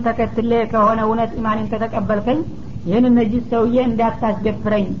ኢብራሂምን ተከትለ ከሆነ እውነት ኢማንን ተቀበልከኝ ይሄን ነጅስ ሰውዬ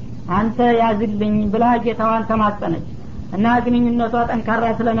እንዳታስደፍረኝ አንተ ያዝልኝ ብላ ጌታዋን ተማጸነች። እና ግንኙነቷ ጠንካራ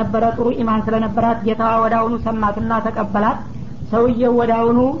ስለነበረ ጥሩ ኢማን ስለነበራት ጌታዋ ወዳውኑ ሰማትና ተቀበላት። ሰውዬው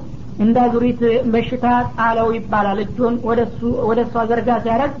ወዳውኑ እንዳዙሪት በሽታ ጣለው ይባላል። እጁን ወደሷ ዘርጋ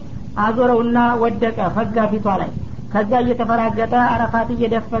ሲያረግ አዞረውና ወደቀ ፈጋ ፊቷ ላይ። ከዛ እየተፈራገጠ አረፋት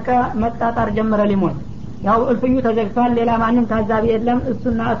እየደፈቀ መጣጣር ጀመረ ሊሞት። ያው እልፍኙ ተዘግቷል ሌላ ማንም ታዛቢ የለም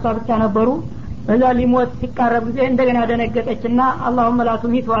እሱና እሷ ብቻ ነበሩ። እዛ ሊሞት ሲቃረብ ጊዜ እንደገና ደነገጠችና اللهم لا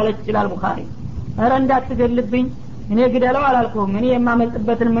تميت አለች ይላል ቡኻሪ። ኧረ እንዳትገልብኝ እኔ ግደለው አላልኩም እኔ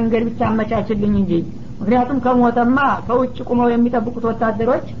የማመልጥበትን መንገድ ብቻ አመቻችልኝ እንጂ ምክንያቱም ከሞተማ ከውጭ ቁመው የሚጠብቁት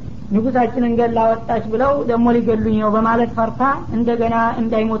ወታደሮች ንጉሳችንን ገላ ወጣች ብለው ደሞ ሊገሉኝ ነው በማለት ፈርታ እንደገና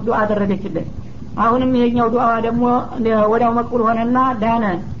እንዳይሞት ዱዓ አደረገችለት። አሁንም ይሄኛው ዱዓ ደግሞ ወዲያው መቅቡል ሆነና ዳነ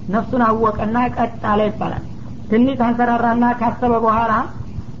ነፍሱን አወቀና ቀጥ አለ ይባላል። ትንሽ አንሰራራና ካሰበ በኋላ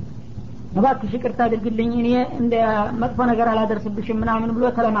እባክሽ ይቅርታ አድርግልኝ እኔ እንደ መጥፎ ነገር አላደርስብሽም ምናምን ብሎ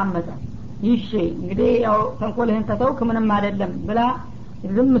ተለማመጠ። ይሽ እንግዲህ ያው ተንኮልህን ተተውክ ምንም አይደለም ብላ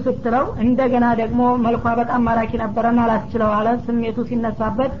ዝም ስትለው እንደገና ደግሞ መልኳ በጣም ማራኪ ነበርና አላስችለው አለ። ስሜቱ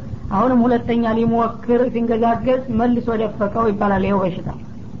ሲነሳበት አሁንም ሁለተኛ ሊሞክር ሲንገዛገዝ መልሶ ደፈቀው ይባላል። ይሄው በሽታ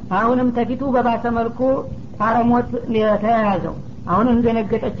አሁንም ተፊቱ በባሰ መልኩ ጣረሞት ተያያዘው። አሁንም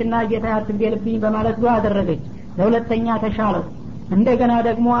ገነገጠችና ጌታ አትግደልብኝ በማለት ዱዓ አደረገች። ለሁለተኛ ተሻለው። እንደገና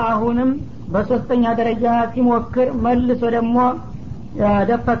ደግሞ አሁንም በሶስተኛ ደረጃ ሲሞክር መልሶ ደግሞ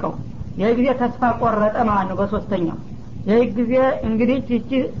ደፈቀው። ይህ ጊዜ ተስፋ ቆረጠ ማለት ነው። በሶስተኛው ይህ ጊዜ እንግዲህ እቺ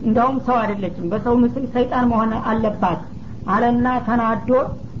እንደውም ሰው አይደለችም በሰው ምስል ሰይጣን መሆን አለባት አለና ተናዶ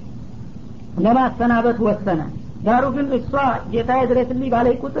ለማሰናበት ወሰነ። ዳሩ ግን እሷ ጌታ ድረስልኝ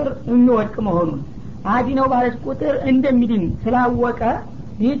ባለይ ቁጥር የሚወድቅ መሆኑን አዲነው ባለች ቁጥር እንደሚድን ስላወቀ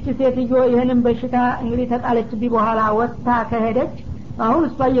ይህች ሴትዮ ይህንን በሽታ እንግዲህ ተጣለችብኝ በኋላ ወጣ ከሄደች አሁን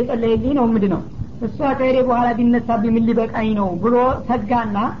እሷ እየጸለየልኝ ነው ምንድነው እሷ ከሄደ በኋላ ቢነሳብኝ ምን ሊበቃኝ ነው ብሎ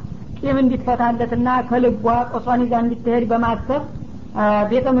ሰጋና ቂም እንድትፈታለትና ከልቧ ቆሷን ይዛ እንድትሄድ በማሰብ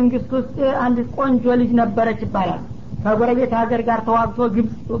ቤተ መንግስት ውስጥ አንድ ቆንጆ ልጅ ነበረች ይባላል። ከጎረቤት ሀገር ጋር ተዋግቶ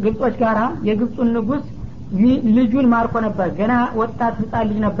ግብጾች ጋራ የግብጹን ንጉስ ልጁን ማርኮ ነበር። ገና ወጣት ህፃን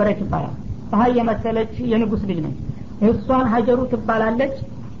ልጅ ነበረች ይባላል። ፀሐይ የመሰለች የንጉስ ልጅ ነች። እሷን ሀጀሩ ትባላለች።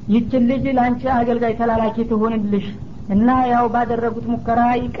 ይችን ልጅ ላንቺ አገልጋይ ተላላኪ ትሆንልሽ እና ያው ባደረጉት ሙከራ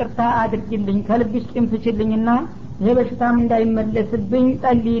ይቅርታ አድርጊልኝ ከልብሽ ቂም ፍችልኝና ይሄ በሽታም እንዳይመለስብኝ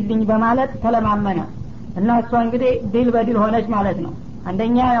ጸልይልኝ በማለት ተለማመነ እና እሷ እንግዲህ ድል በድል ሆነች ማለት ነው።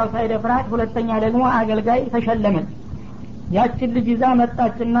 አንደኛ ያው ሳይደፍራት፣ ሁለተኛ ደግሞ አገልጋይ ተሸለመች። ያችን ልጅ ይዛ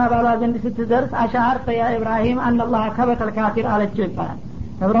መጣችና ባሏ ዘንድ ስትደርስ አሻርተ ያ ኢብራሂም አነላህ ከበተል ካፊር አለችው ይባላል።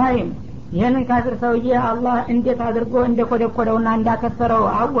 ኢብራሂም ይህንን ካፊር ሰውዬ አላህ እንዴት አድርጎ እንደኮደኮደውና እንዳከሰረው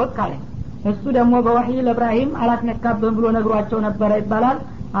አወቅ አለ። እሱ ደግሞ በወህይ ለኢብራሂም አላስነካብህም ብሎ ነግሯቸው ነበረ ይባላል።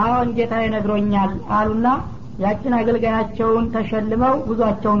 አሁን ጌታዬ ነግሮኛል አሉና ያችን አገልጋያቸውን ተሸልመው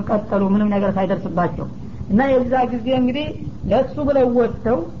ጉዟቸውን ቀጠሉ ምንም ነገር ሳይደርስባቸው። እና የዛ ጊዜ እንግዲህ ለሱ ብለው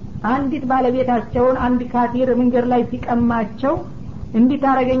ወጥተው አንዲት ባለቤታቸውን አንድ ካፊር መንገድ ላይ ሲቀማቸው እንዴት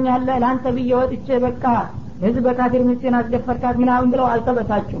አረጋኛለህ ላንተ ብዬ ወጥቼ በቃ ህዝብ በካፊር ምስኪን አስደፈርካት ምናምን ብለው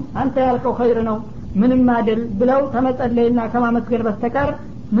አልተበሳጩም። አንተ ያልከው ኸይር ነው ምንም አይደል ብለው ተመጸለይና ከማመስገን በስተቀር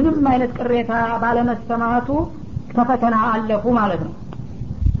ምንም አይነት ቅሬታ ባለመሰማቱ ከፈተና አለፉ ማለት ነው።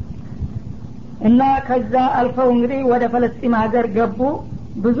 እና ከዛ አልፈው እንግዲህ ወደ ፍልስጤም ሀገር ገቡ።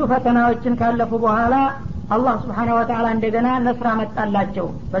 ብዙ ፈተናዎችን ካለፉ በኋላ አላህ Subhanahu Wa Ta'ala እንደገና ነስራ መጣላቸው።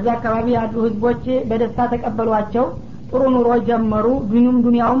 በዛ አካባቢ ያሉ ህዝቦች በደስታ ተቀበሏቸው። ጥሩ ኑሮ ጀመሩ። ዲኑም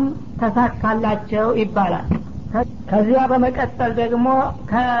ዱንያውም ተሳካላቸው ይባላል። ከዚያ በመቀጠል ደግሞ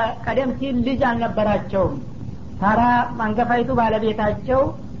ከቀደም ሲል ልጅ አልነበራቸውም። ታራ ማንገፋይቱ ባለቤታቸው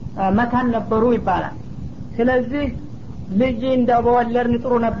መካን ነበሩ ይባላል። ስለዚህ ልጅ እንደበወለድን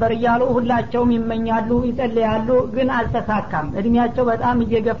ጥሩ ነበር እያሉ ሁላቸውም ይመኛሉ ይጸልያሉ፣ ግን አልተሳካም። እድሜያቸው በጣም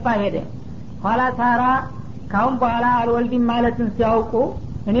እየገፋ ሄደ። ኋላ ታራ ካሁን በኋላ አልወልድም ማለትን ሲያውቁ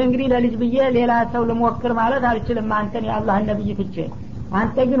እኔ እንግዲህ ለልጅ ብዬ ሌላ ሰው ልሞክር ማለት አልችልም አንተን የአላህ ነብይ ትቼ፣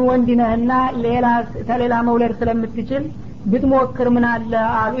 አንተ ግን ወንድ ነህና ሌላ መውለድ ስለምትችል ብትሞክር ምን አለ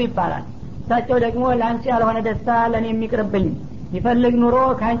አሉ ይባላል። እሳቸው ደግሞ ላንቺ ያልሆነ ደስታ ለኔ የሚቅርብኝ ይፈልግ ኑሮ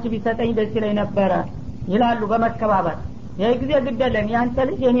ካንቺ ቢሰጠኝ ደስ ይለኝ ነበረ ይላሉ በመከባበር። ይሄ ጊዜ ግደለም ያንተ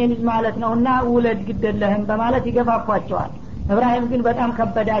ልጅ የኔ ልጅ ማለት ነውና ውለድ ግደለህም በማለት ይገፋፏቸዋል። ኢብራሂም ግን በጣም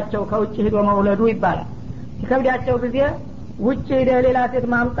ከበዳቸው ከውጭ ሄዶ መውለዱ ይባላል። ሲከብዳቸው ጊዜ ውጭ ሄደ ሌላ ሴት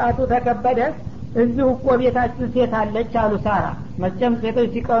ማምጣቱ ተከበደ። እዚሁ እኮ ቤታችን ሴት አለች አሉ ሳራ። መቼም ሴቶች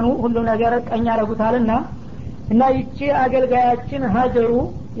ሲቀኑ ሁሉ ነገር ቀኝ ያረጉታልና እና ይቺ አገልጋያችን ሀጀሩ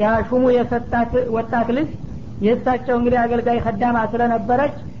ያ ሹሙ የሰጣት ወጣት ልጅ የእሳቸው እንግዲህ አገልጋይ ኸዳማ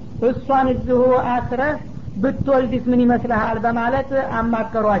ስለነበረች እሷን እዚሁ አስረህ ብትወልድስ ምን ይመስልሃል በማለት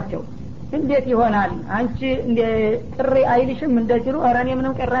አማከሯቸው። እንዴት ይሆናል አንቺ እንደ ቅሪ አይልሽም እንደዚሁ? ኧረ እኔ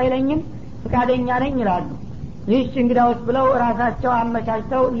ምንም ቅሪ አይለኝም ፍቃደኛ ነኝ ይላሉ። ይህች እንግዳውስ ብለው ራሳቸው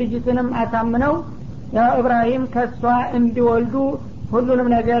አመቻችተው ልጅቱንም አሳምነው ያ ኢብራሂም ከሷ እንዲወልዱ ሁሉንም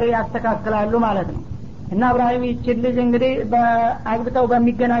ነገር ያስተካክላሉ ማለት ነው። እና ኢብራሂም ይህችን ልጅ እንግዲህ በአግብተው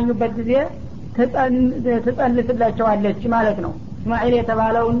በሚገናኙበት ጊዜ ትጸንስላቸዋለች ማለት ነው። እስማኤል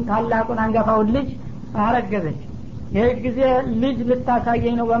የተባለውን ታላቁን አንጋፋውን ልጅ አረገዘች። ይህ ጊዜ ልጅ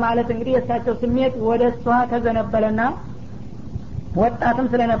ልታሳየኝ ነው በማለት እንግዲህ የእሳቸው ስሜት ወደ እሷ ተዘነበለና ወጣትም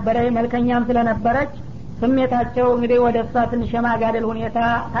ስለነበረ መልከኛም ስለነበረች ስሜታቸው እንግዲህ ወደ እሷ ትንሽ የማጋደል ሁኔታ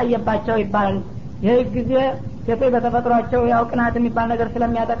ታየባቸው ይባላል። ይህ ጊዜ ሴቶች በተፈጥሯቸው ያው ቅናት የሚባል ነገር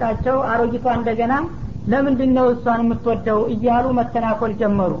ስለሚያጠቃቸው አሮጊቷ እንደገና ለምንድነው እሷን የምትወደው እያሉ መተናኮል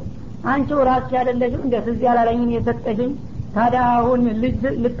ጀመሩ። አንቺው ራስሽ አይደለሽም እንደ እዚህ ያላለኝን የሰጠሽኝ ታዲያ አሁን ልጅ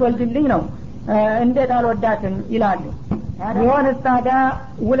ልትወልድልኝ ነው እንዴት አልወዳትም ይላሉ። ይሆን ታዲያ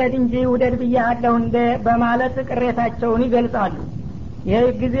ውለድ እንጂ ውደድ ብያለሁ እንደ በማለት ቅሬታቸውን ይገልጻሉ። ይህ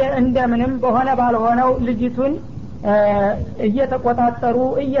ጊዜ እንደምንም በሆነ ባልሆነው ልጅቱን እየተቆጣጠሩ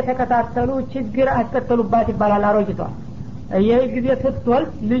እየተከታተሉ ችግር አስከተሉባት ይባላል አሮጊቷ። ይህ ጊዜ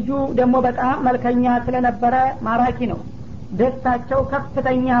ስትወልድ ልጁ ደግሞ በጣም መልከኛ ስለነበረ ማራኪ ነው። ደስታቸው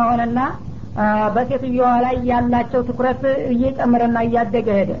ከፍተኛ ሆነና በሴትዮዋ ላይ ያላቸው ትኩረት እየጨመረና እያደገ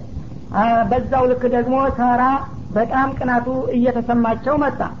ሄደ። በዛው ልክ ደግሞ ሳራ በጣም ቅናቱ እየተሰማቸው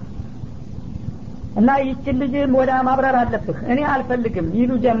መጣ እና ይችን ልጅ ወደ ማብረር አለብህ እኔ አልፈልግም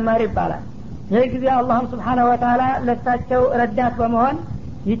ይሉ ጀመር ይባላል። ይህ ጊዜ አላህም Subhanahu Wa Ta'ala ለሳቸው ረዳት በመሆን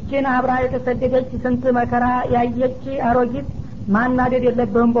ይችን አብራ የተሰደደች ስንት መከራ ያየች አሮጊት ማናደድ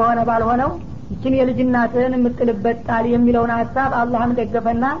የለብህም በሆነ ባልሆነው ይችን የልጅናትህን የምጥልበት ጣል የሚለውን ሐሳብ አላህም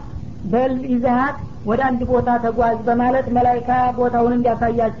ደገፈና በል ይዘሃት ወደ አንድ ቦታ ተጓዝ በማለት መላእክታ ቦታውን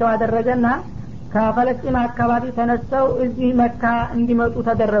እንዲያሳያቸው አደረገና ከፈለስጢን አካባቢ ተነስተው እዚህ መካ እንዲመጡ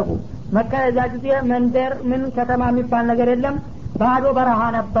ተደረጉ። መካ የዛ ጊዜ መንደር ምን ከተማ የሚባል ነገር የለም፣ ባዶ በረሃ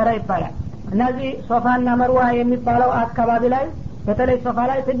ነበረ ይባላል። እነዚህ ሶፋና መርዋ የሚባለው አካባቢ ላይ በተለይ ሶፋ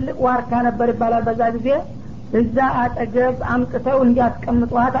ላይ ትልቅ ዋርካ ነበር ይባላል። በዛ ጊዜ እዛ አጠገብ አምጥተው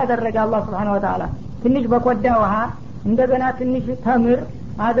እንዲያስቀምጧት አደረገ አላህ Subhanahu Wa Ta'ala። ትንሽ በቆዳ ውሃ እንደገና ትንሽ ተምር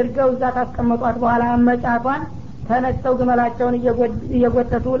አድርገው እዛ ታስቀምጧት በኋላ አመጫቷን ተነስተው ግመላቸውን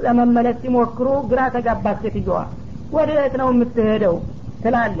እየጎተቱ ለመመለስ ሲሞክሩ ግራ ተጋባት ሴትዮዋ። ወዴት ነው የምትሄደው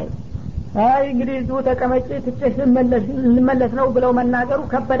ትላለች። አይ እንግዲህ እዚሁ ተቀመጪ ትጨሽ ልመለስ ነው ብለው መናገሩ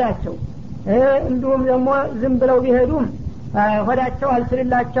ከበዳቸው። እንዲሁም ደግሞ ዝም ብለው ቢሄዱም ሆዳቸው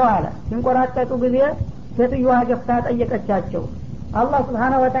አልችልላቸው አለ። ሲንቆራጠጡ ጊዜ ሴትዮዋ ገፍታ ጠየቀቻቸው። አላህ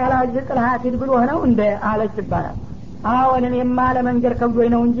Subhanahu Wa Ta'ala ዝቅልሃት ብሎ ነው እንደ አለች ይባላል። አሁን እኔማ ለመንገር ከብዶኝ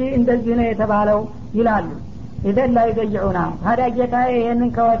ነው እንጂ እንደዚህ ነው የተባለው ይላሉ። ኢደን ላይ ይገይዑና ታዲያ ጌታዬ ይሄንን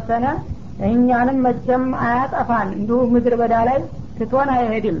ከወሰነ እኛንም መቼም አያጠፋን እንዲሁ ምድር በዳ ላይ ትቶን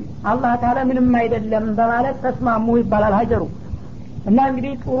አይሄድም አላህ ታላ ምንም አይደለም በማለት ተስማሙ ይባላል ሀጀሩ። እና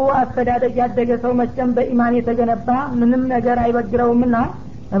እንግዲህ ጥሩ አስተዳደግ ያደገ ሰው መቼም በኢማን የተገነባ ምንም ነገር አይበግረውምና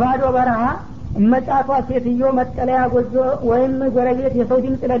ባዶ በረሃ መጫቷ ሴትዮ መጠለያ ጎጆ ወይም ጎረቤት የሰው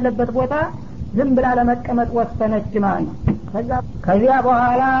ድምጽ የሌለበት ቦታ ዝም ብላ ለመቀመጥ ወሰነች ማለት ነው። ከዚያ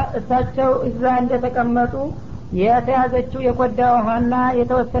በኋላ እሳቸው እዛ እንደተቀመጡ የተያዘችው የቆዳ ውሃና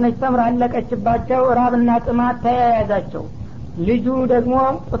የተወሰነች ተምር አለቀችባቸው። ራብና ጥማት ተያያዛቸው። ልጁ ደግሞ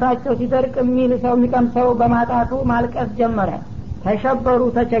ጡታቸው ሲደርቅ የሚል ሰው የሚቀምሰው በማጣቱ ማልቀስ ጀመረ። ተሸበሩ፣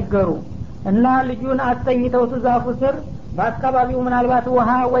 ተቸገሩ እና ልጁን አስተኝተው ዛፉ ስር በአካባቢው ምናልባት ውሃ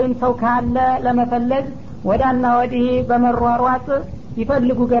ወይም ሰው ካለ ለመፈለግ ወዳና ወዲህ በመሯሯጥ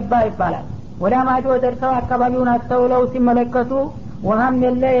ይፈልጉ ገባ ይባላል። ወደ ማዶ ደርሰው አካባቢውን አስተውለው ሲመለከቱ ውሃም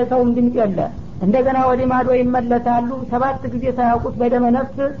የለ የሰውም ድምጽ የለ። እንደገና ወደ ማዶ ይመለሳሉ። 7 ጊዜ ሳያውቁት በደመ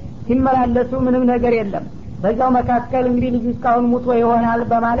ነፍስ ሲመላለሱ ምንም ነገር የለም። በዛው መካከል እንግዲህ ልጁ እስካሁን ሙቶ ይሆናል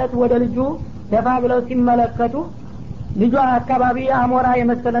በማለት ወደ ልጁ ደፋ ብለው ሲመለከቱ ልጁ አካባቢ አሞራ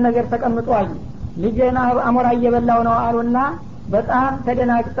የመሰለ ነገር ተቀምጧል። ልጅና አሞራ እየበላው ነው አሉና በጣም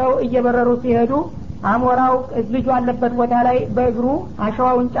ተደናግጠው እየበረሩ ሲሄዱ አሞራው ልጁ አለበት ቦታ ላይ በእግሩ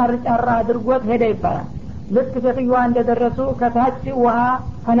አሸዋውን ጫር ጫር አድርጎት ሄደ ይባላል። ልክ ሴትዮዋ እንደደረሱ ከታች ውሃ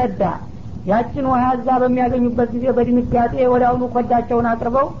ፈነዳ። ያችን ውሃ እዛ በሚያገኙበት ጊዜ በድንጋጤ ወዲያውኑ ኮዳቸውን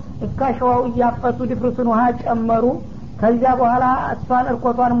አቅርበው እስካሸዋው እያፈሱ ድፍርሱን ውሃ ጨመሩ። ከዚያ በኋላ እሷን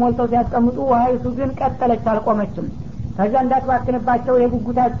እርኮቷን ሞልተው ሲያስቀምጡ ውሃይቱ ግን ቀጠለች፣ አልቆመችም። ከዛ እንዳትባክንባቸው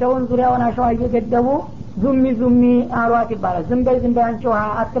የጉጉታቸውን ዙሪያውን አሸዋ እየገደቡ ዙሚ ዙሚ አሏት ይባላል። ዝም በይ አንቺ ውሃ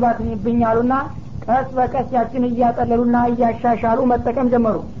አትባክኝብኝ አሉና ቀስ በቀስ ያችን እያጠለሉና እያሻሻሉ መጠቀም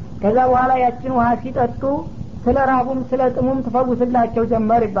ጀመሩ። ከዛ በኋላ ያችን ውሃ ሲጠጡ ስለ ራቡም ስለ ጥሙም ተፈውስላቸው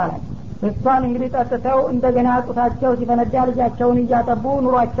ጀመር ይባላል። እሷን እንግዲህ ጠጥተው እንደገና ጡታቸው ሲፈነዳ ልጃቸውን እያጠቡ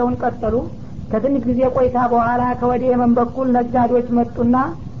ኑሯቸውን ቀጠሉ። ከትንሽ ጊዜ ቆይታ በኋላ ከወዲህ የመን በኩል ነጋዴዎች መጡና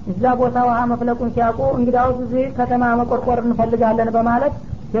እዛ ቦታ ውሃ መፍለቁን ሲያውቁ እንግዲያውስ እዚህ ከተማ መቆርቆር እንፈልጋለን በማለት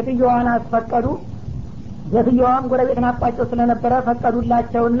ሴትዮዋን አስፈቀዱ። ሴትዮዋም ጎረቤት ናቋቸው ስለነበረ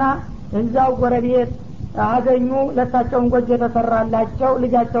ፈቀዱላቸውና እዛው ጎረቤት አገኙ። ለሳቸውን ጎጆ ተሰራላቸው።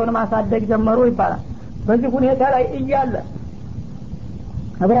 ልጃቸውን ማሳደግ ጀመሩ ይባላል። በዚህ ሁኔታ ላይ እያለ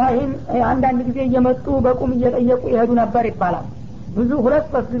ኢብራሂም አንዳንድ ጊዜ እየመጡ በቁም እየጠየቁ ይሄዱ ነበር ይባላል። ብዙ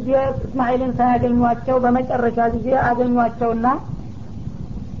 2-3 ጊዜ እስማኤልን ሳያገኟቸው በመጨረሻ ጊዜ አገኟቸውና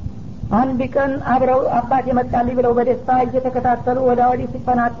አንድ ቀን አብረው አባት የመጣልኝ ብለው በደስታ እየተከታተሉ ወደ ወዲህ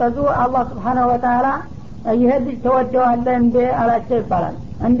ሲፈናጠዙ አላህ Subhanahu Wa Ta'ala ይሄ ልጅ ተወደዋለህ እንደ አላቸው ይባላል።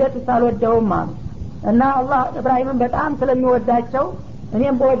 እንዴት ሳልወደውም አሉ እና አላህ ኢብራሂምን በጣም ስለሚወዳቸው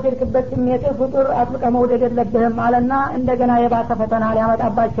እኔም በወደድክበት ስሜት ፍጡር አጥብቀ መውደድ የለብህም አለና እንደገና የባሰ ፈተና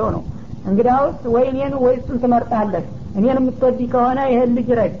ሊያመጣባቸው ነው። እንግዲያውስ ወይ እኔን ወይ እሱን ትመርጣለህ? እኔን የምትወድ ከሆነ ይሄን ልጅ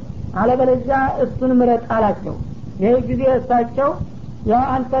ረድ፣ አለበለዚያ እሱን ምረጥ አላቸው። ይሄ ጊዜ እሳቸው ያ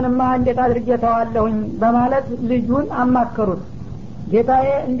አንተንማ እንዴት አድርጌ ተዋለሁኝ በማለት ልጁን አማከሩት። ጌታዬ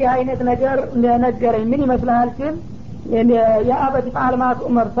እንዲህ አይነት ነገር እንደነገረኝ ምን ይመስልሃል ሲል የአበት ፋል ማት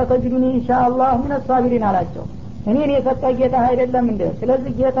ዑመር ፈተጅዱኒ ኢንሻአላህ ምን አሳቢሪን አላቸው። እኔን የሰጠ ጌታ አይደለም እንዴ?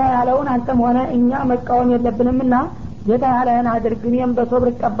 ስለዚህ ጌታ ያለውን አንተም ሆነ እኛ መቃወም የለብንምና ጌታ ያለህን አድርግ እኔም በሶብር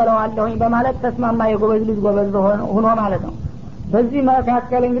እቀበለዋለሁኝ በማለት ተስማማ። የጎበዝ ልጅ ጎበዝ ሆኖ ማለት ነው። በዚህ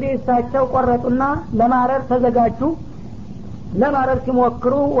መካከል እንግዲህ እሳቸው ቆረጡና ለማረር ተዘጋጁ። ለማረር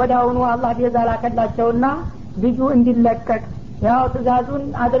ሲሞክሩ ወዳውኑ አላህ ቤዛ ላከላቸውና ልጁ እንዲለቀቅ ያው ትእዛዙን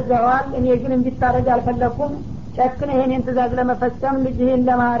አድርገዋል። እኔ ግን እንዲታረድ አልፈለኩም። ጨክነ ይሄንን ትእዛዝ ለመፈጸም ልጅህን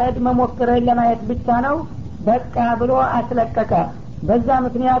ለማረድ መሞክርህን ለማየት ብቻ ነው በቃ ብሎ አስለቀቀ። በዛ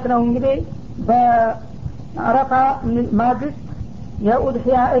ምክንያት ነው እንግዲህ በአረፋ ማግስት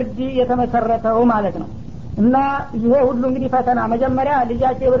የኡድሂያ እርድ የተመሰረተው ማለት ነው። እና ይሄ ሁሉ እንግዲህ ፈተና መጀመሪያ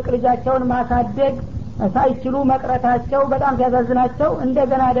ልጃቸው የብርቅ ልጃቸውን ማሳደግ ሳይችሉ መቅረታቸው በጣም ሲያሳዝናቸው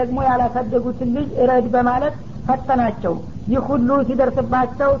እንደገና ደግሞ ያላሳደጉትን ልጅ እረድ በማለት ፈተናቸው። ይህ ሁሉ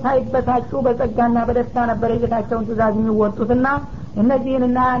ሲደርስባቸው ሳይበሳጩ በጸጋና በደስታ ነበር የጌታቸውን ትእዛዝ የሚወጡትና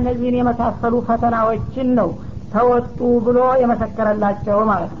እነዚህንና እነዚህን የመሳሰሉ ፈተናዎችን ነው ተወጡ ብሎ የመሰከረላቸው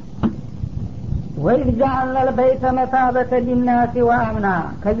ማለት ነው። ወኢዝ ጀዐልነ አልበይተ መሳበተ ሊናሲ ወአምና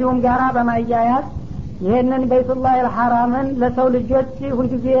ከዚሁም ጋራ በማያያዝ ይህንን በይቱላህ አልሐራምን ለሰው ልጆች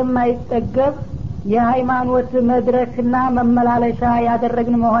ሁልጊዜ የማይጠገብ የሃይማኖት መድረክና መመላለሻ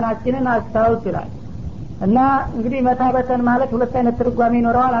ያደረግን መሆናችንን አስታውስ ይላል። እና እንግዲህ መታበተን ማለት ሁለት አይነት ትርጓሜ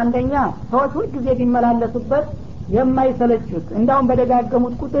ይኖረዋል። አንደኛ ሰዎች ሁልጊዜ ቢመላለሱበት የማይሰለቹት እንዳውም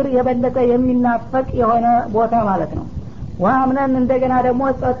በደጋገሙት ቁጥር የበለጠ የሚናፈቅ የሆነ ቦታ ማለት ነው። ወአምነን እንደገና ደግሞ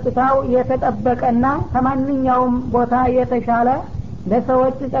ጸጥታው የተጠበቀና ከማንኛውም ቦታ የተሻለ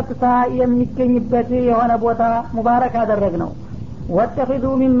ለሰዎች ጸጥታ የሚገኝበት የሆነ ቦታ ሙባረክ አደረግ ነው። ወተኺዙ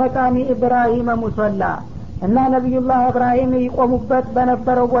ሚን መቃሚ ኢብራሂም ሙሰላ እና ነብዩላህ ኢብራሂም ይቆሙበት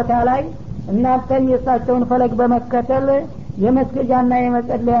በነበረው ቦታ ላይ እናንተም የእሳቸውን ፈለግ በመከተል የመስገጃና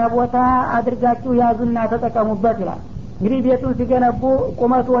የመጸለያ ቦታ አድርጋችሁ ያዙና ተጠቀሙበት ይላል። እንግዲህ ቤቱን ሲገነቡ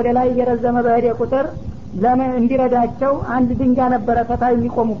ቁመቱ ወደ ላይ እየረዘመ በሄደ ቁጥር ለምን እንዲረዳቸው አንድ ድንጋይ ነበረ ተታይ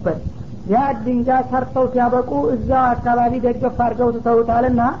የሚቆሙበት። ያ ድንጋይ ሰርተው ሲያበቁ እዛው አካባቢ ደገፍ አድርገው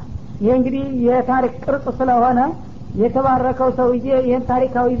ተውታልና ይሄ እንግዲህ የታሪክ ቅርጽ ስለሆነ የተባረከው ሰውዬ ይሄን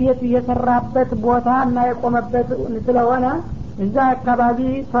ታሪካዊ ቤት የሰራበት ቦታ እና የቆመበት ስለሆነ እዛ አካባቢ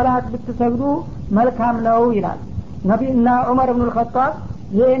ሶላት ብትሰግዱ መልካም ነው ይላል። ነብዩና ዑመር ኢብኑ አልኸጣብ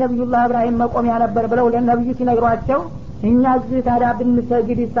ይሄ ነብዩላህ ኢብራሂም መቆሚያ ነበር ብለው ለነብዩ ሲነግሯቸው እኛ እዚህ ታዲያ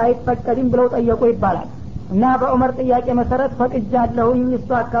ብንሰግድ ሳይፈቀድም ብለው ጠየቁ ይባላል። እና በዑመር ጥያቄ መሰረት ፈቅጃለሁኝ እሱ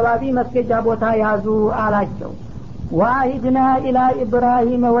አካባቢ መስገጃ ቦታ ያዙ አላቸው። ወአሂድና ኢላ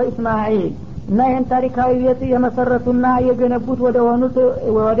ኢብራሂም ወኢስማዒል እና ይህን ታሪካዊ ቤት የመሰረቱና የገነቡት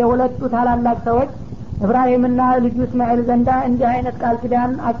ወደ ሁለቱ ታላላቅ ሰዎች ኢብራሂምና ልጁ እስማኤል ዘንዳ እንዲህ አይነት ቃል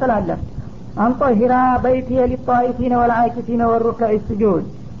ኪዳን አስተላለፍ። አንጦሂራ በይት ሊጣኢፊነ ወልዓኪፊነ ወሩከዕ ስጁድ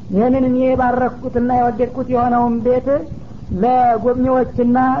ይህንን እኔ ባረኩትና የወደድኩት የሆነውን ቤት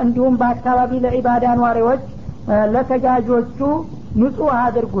ለጎብኚዎችና እንዲሁም በአካባቢ ለኢባዳ ኗሪዎች ለተጋጆቹ ንጹህ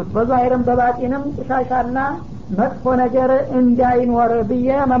አድርጉት በዛሂርም በባጢንም ቆሻሻና መጥፎ ነገር እንዳይኖር ብዬ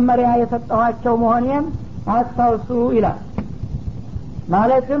መመሪያ የሰጠኋቸው መሆኔን አስታውሱ ይላል።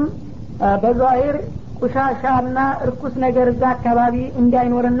 ማለትም በዛሂር ቆሻሻና እርኩስ ነገር እዛ አካባቢ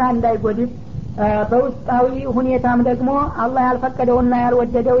እንዳይኖርና እንዳይጎድል በውስጣዊ ሁኔታም ደግሞ አላህ ያልፈቀደውና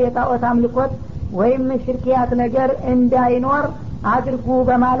ያልወደደው የጣዖት አምልኮት ወይም ሽርኪያት ነገር እንዳይኖር አድርጉ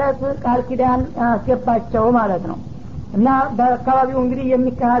በማለት ቃል ኪዳን አስገባቸው ማለት ነው። እና በአካባቢው እንግዲህ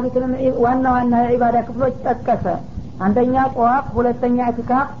የሚካሄዱትን ዋና ዋና የኢባዳ ክፍሎች ጠቀሰ። አንደኛ ጧፍ፣ ሁለተኛ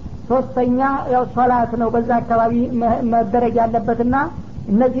ኢትካፍ፣ ሶስተኛ ያው ሶላት ነው በዛ አካባቢ መደረግ ያለበትና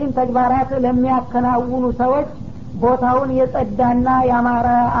እነዚህን ተግባራት ለሚያከናውኑ ሰዎች ቦታውን የጸዳና ያማረ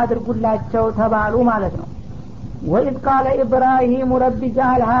አድርጉላቸው ተባሉ ማለት ነው። ወኢዝ ቃለ ኢብራሂም ረቢ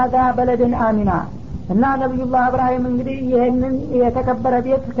ጀዐል ሃዛ በለደን አሚና እና ነብዩላህ ኢብራሂም እንግዲህ ይህንን የተከበረ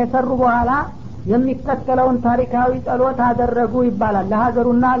ቤት ከሰሩ በኋላ የሚከተለውን ታሪካዊ ጸሎት አደረጉ ይባላል።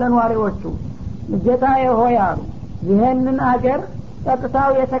 ለሀገሩና ለኗሪዎቹ ጌታዬ ሆይ አሉ ይህንን አገር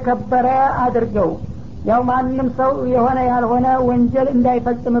ጸጥታው የተከበረ አድርገው ያው ማንም ሰው የሆነ ያልሆነ ወንጀል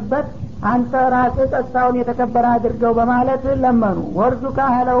እንዳይፈጽምበት አንተ ራስህ ጸጥታውን የተከበረ አድርገው በማለት ለመኑ። ወርዙቃ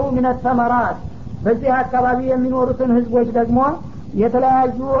አህለሁ ሚነ ተመራት በዚህ አካባቢ የሚኖሩትን ህዝቦች ደግሞ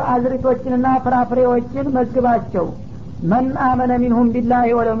የተለያዩ አዝሪቶችንና ፍራፍሬዎችን መግባቸው። መን አመነ ሚንሁም ቢላሂ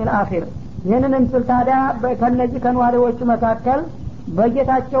ወልየውሚል አኺር ይህንን እንስል ታዲያ ከነዚህ ከነዋሪዎቹ መካከል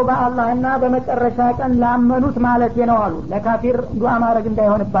በጌታቸው በአላህና በመጨረሻ ቀን ላመኑት ማለት ነው አሉ። ለካፊር ዱዓ ማድረግ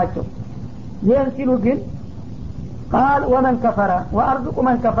እንዳይሆንባቸው። ይህን ሲሉ ግን ቃል ወመን ከፈረ ወአርዝቁ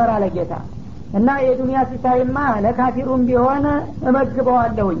መን ከፈረ አለ ጌታ። እና የዱንያ ሲሳይማ ለካፊሩም ቢሆን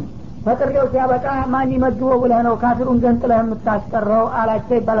እመግበዋለሁኝ ፈጥሬው ሲያበቃ ማን ይመድበው ብለህ ነው ካፊሩን ገንጥለህ የምታስቀረው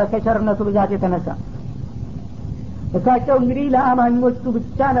አላቸው ይባላል ከቸርነቱ ብዛት የተነሳ። እሳቸው እንግዲህ ለአማኞቹ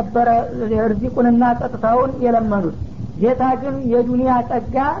ብቻ ነበረ ርዚቁንና ጸጥታውን የለመኑት። ጌታ ግን የዱንያ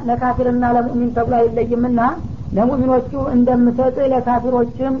ጸጋ ለካፊርና ለሙእሚን ተብሎ አይለይምና ለሙእሚኖቹ እንደምሰጥ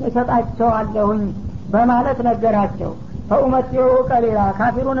ለካፊሮችም እሰጣቸዋለሁኝ በማለት ነገራቸው። ፈኡመቲዑ ቀሊላ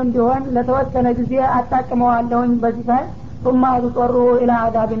ካፊሩንም ቢሆን ለተወሰነ ጊዜ አጣቅመዋለሁኝ በሲሳይ ثم اضطروا الى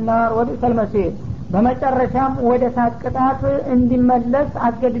عذاب النار وبئس المصير በመጨረሻም ወደ እሳት ቅጣት እንዲመለስ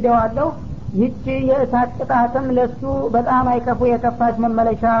አስገድደዋለሁ። ይህች የእሳት ቅጣትም ለሱ በጣም አይከፉ የከፋች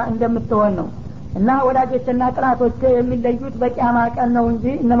መመለሻ እንደምትሆን ነው። እና ወዳጆችና ጥላቶች የሚለዩት በቂያማ ቀን ነው እንጂ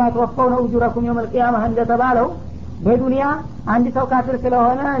እነማ ተወፈውነ ኡጁረኩም የውመል ቂያማ እንደተባለው በዱንያ አንድ ሰው ካፊር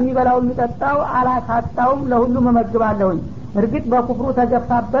ስለሆነ የሚበላው የሚጠጣው አላሳጣውም፣ ለሁሉም እመግባለሁኝ። እርግጥ በኩፍሩ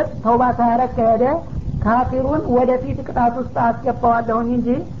ተገፋበት ተውባ ሳያረግ ከሄደ ካፊሩን ወደፊት ቅጣት ውስጥ አስገባዋለሁኝ እንጂ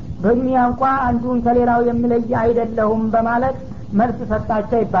በዱንያ እንኳን አንዱን ከሌላው የሚለይ አይደለሁም በማለት መልስ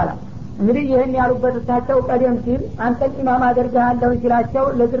ሰጣቸው ይባላል። እንግዲህ ይህን ያሉበት እሳቸው ቀደም ሲል አንተን ኢማም አደርግሃለሁ ሲላቸው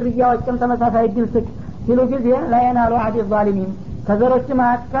ለዝርያዎችም ተመሳሳይ ድል ስጥ ሲሉ ጊዜ ላየናሉ አዲ ዛሊሚን ከዘሮች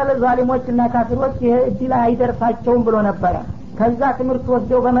መካከል ዛሊሞችና ካፊሮች ይሄ እድል አይደርሳቸውም ብሎ ነበረ። ከዛ ትምህርት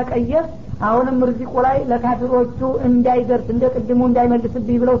ወስደው በመቀየር አሁንም ርዚቁ ላይ ለካፊሮቹ እንዳይደርስ እንደ ቅድሙ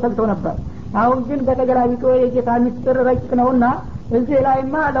እንዳይመልስብኝ ብለው ሰልተው ነበር። አሁን ግን በተገላቢጦ የጌታ ምስጢር ረቂቅ ነውና እዚህ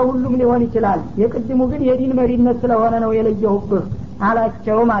ላይማ ለሁሉም ሊሆን ይችላል፣ የቅድሙ ግን የዲን መሪነት ስለሆነ ነው የለየሁብህ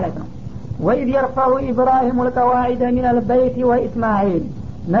አላቸው ማለት ነው። ወኢዝ የርፈዑ ኢብራሂሙ ልቀዋዒደ ሚነል በይቲ ወኢስማዒል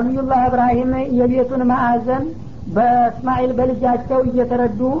ነቢዩላህ ኢብራሂም የቤቱን ማዕዘን በእስማኤል በልጃቸው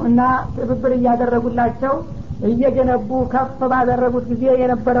እየተረዱ እና ትብብር እያደረጉላቸው እየገነቡ ከፍ ባደረጉት ጊዜ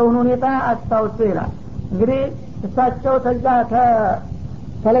የነበረውን ሁኔታ አስታውሱ ይላል። እንግዲህ እሳቸው ተዛ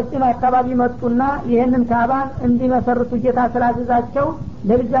ከፈለስጢን አካባቢ መጡና ይህንን ካባን እንዲመሰርቱ ጌታ ስላዘዛቸው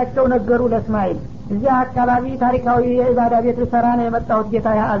ለልጃቸው ነገሩ ለእስማኤል እዚህ አካባቢ ታሪካዊ የኢባዳ ቤት ልሰራ ነው የመጣሁት ጌታ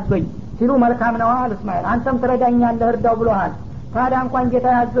ያዘኝ ሲሉ መልካም ነው አለ እስማኤል። አንተም ትረዳኛለህ እርዳው ብሎሃል። ታዲያ እንኳን ጌታ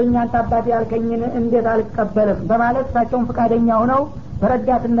ያዘኝ አንተ አባቴ ያልከኝን እንዴት አልቀበልም በማለት እሳቸውን ፈቃደኛ ሆነው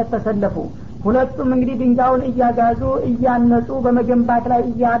በረዳትነት ተሰለፉ። ሁለቱም እንግዲህ ድንጋዩን እያጋዙ እያነጹ በመገንባት ላይ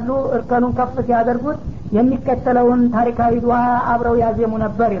እያሉ እርከኑን ከፍ ሲያደርጉት የሚከተለውን ታሪካዊ ዱዓ አብረው ያዜሙ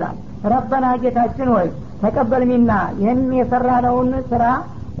ነበር ይላል። ረበና ጌታችን ሆይ ተቀበል ሚና ይህን የሰራነውን ስራ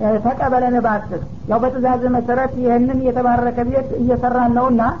ተቀበለን እባክህ። ያው በትእዛዝ መሰረት ይህንን የተባረከ ቤት እየሰራን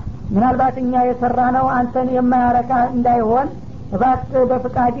ነውና ምናልባት እኛ የሰራነው አንተን የማያረካ እንዳይሆን እባክህ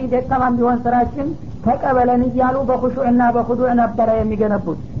በፍቃድ ደካማም ቢሆን ስራችን ተቀበለን እያሉ በኹሹዕና በኹዱዕ ነበረ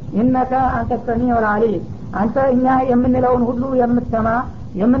የሚገነቡት። ኢነከ አንተ ሰሚዑል ዓሊም አንተ እኛ የምንለውን ሁሉ የምትሰማ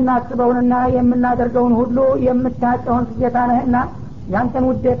የምናስበውንና የምናደርገውን ሁሉ የምታውቀውን ጌታ ነህና ያንተን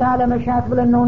ውዴታ ለመሻት ብለን ነው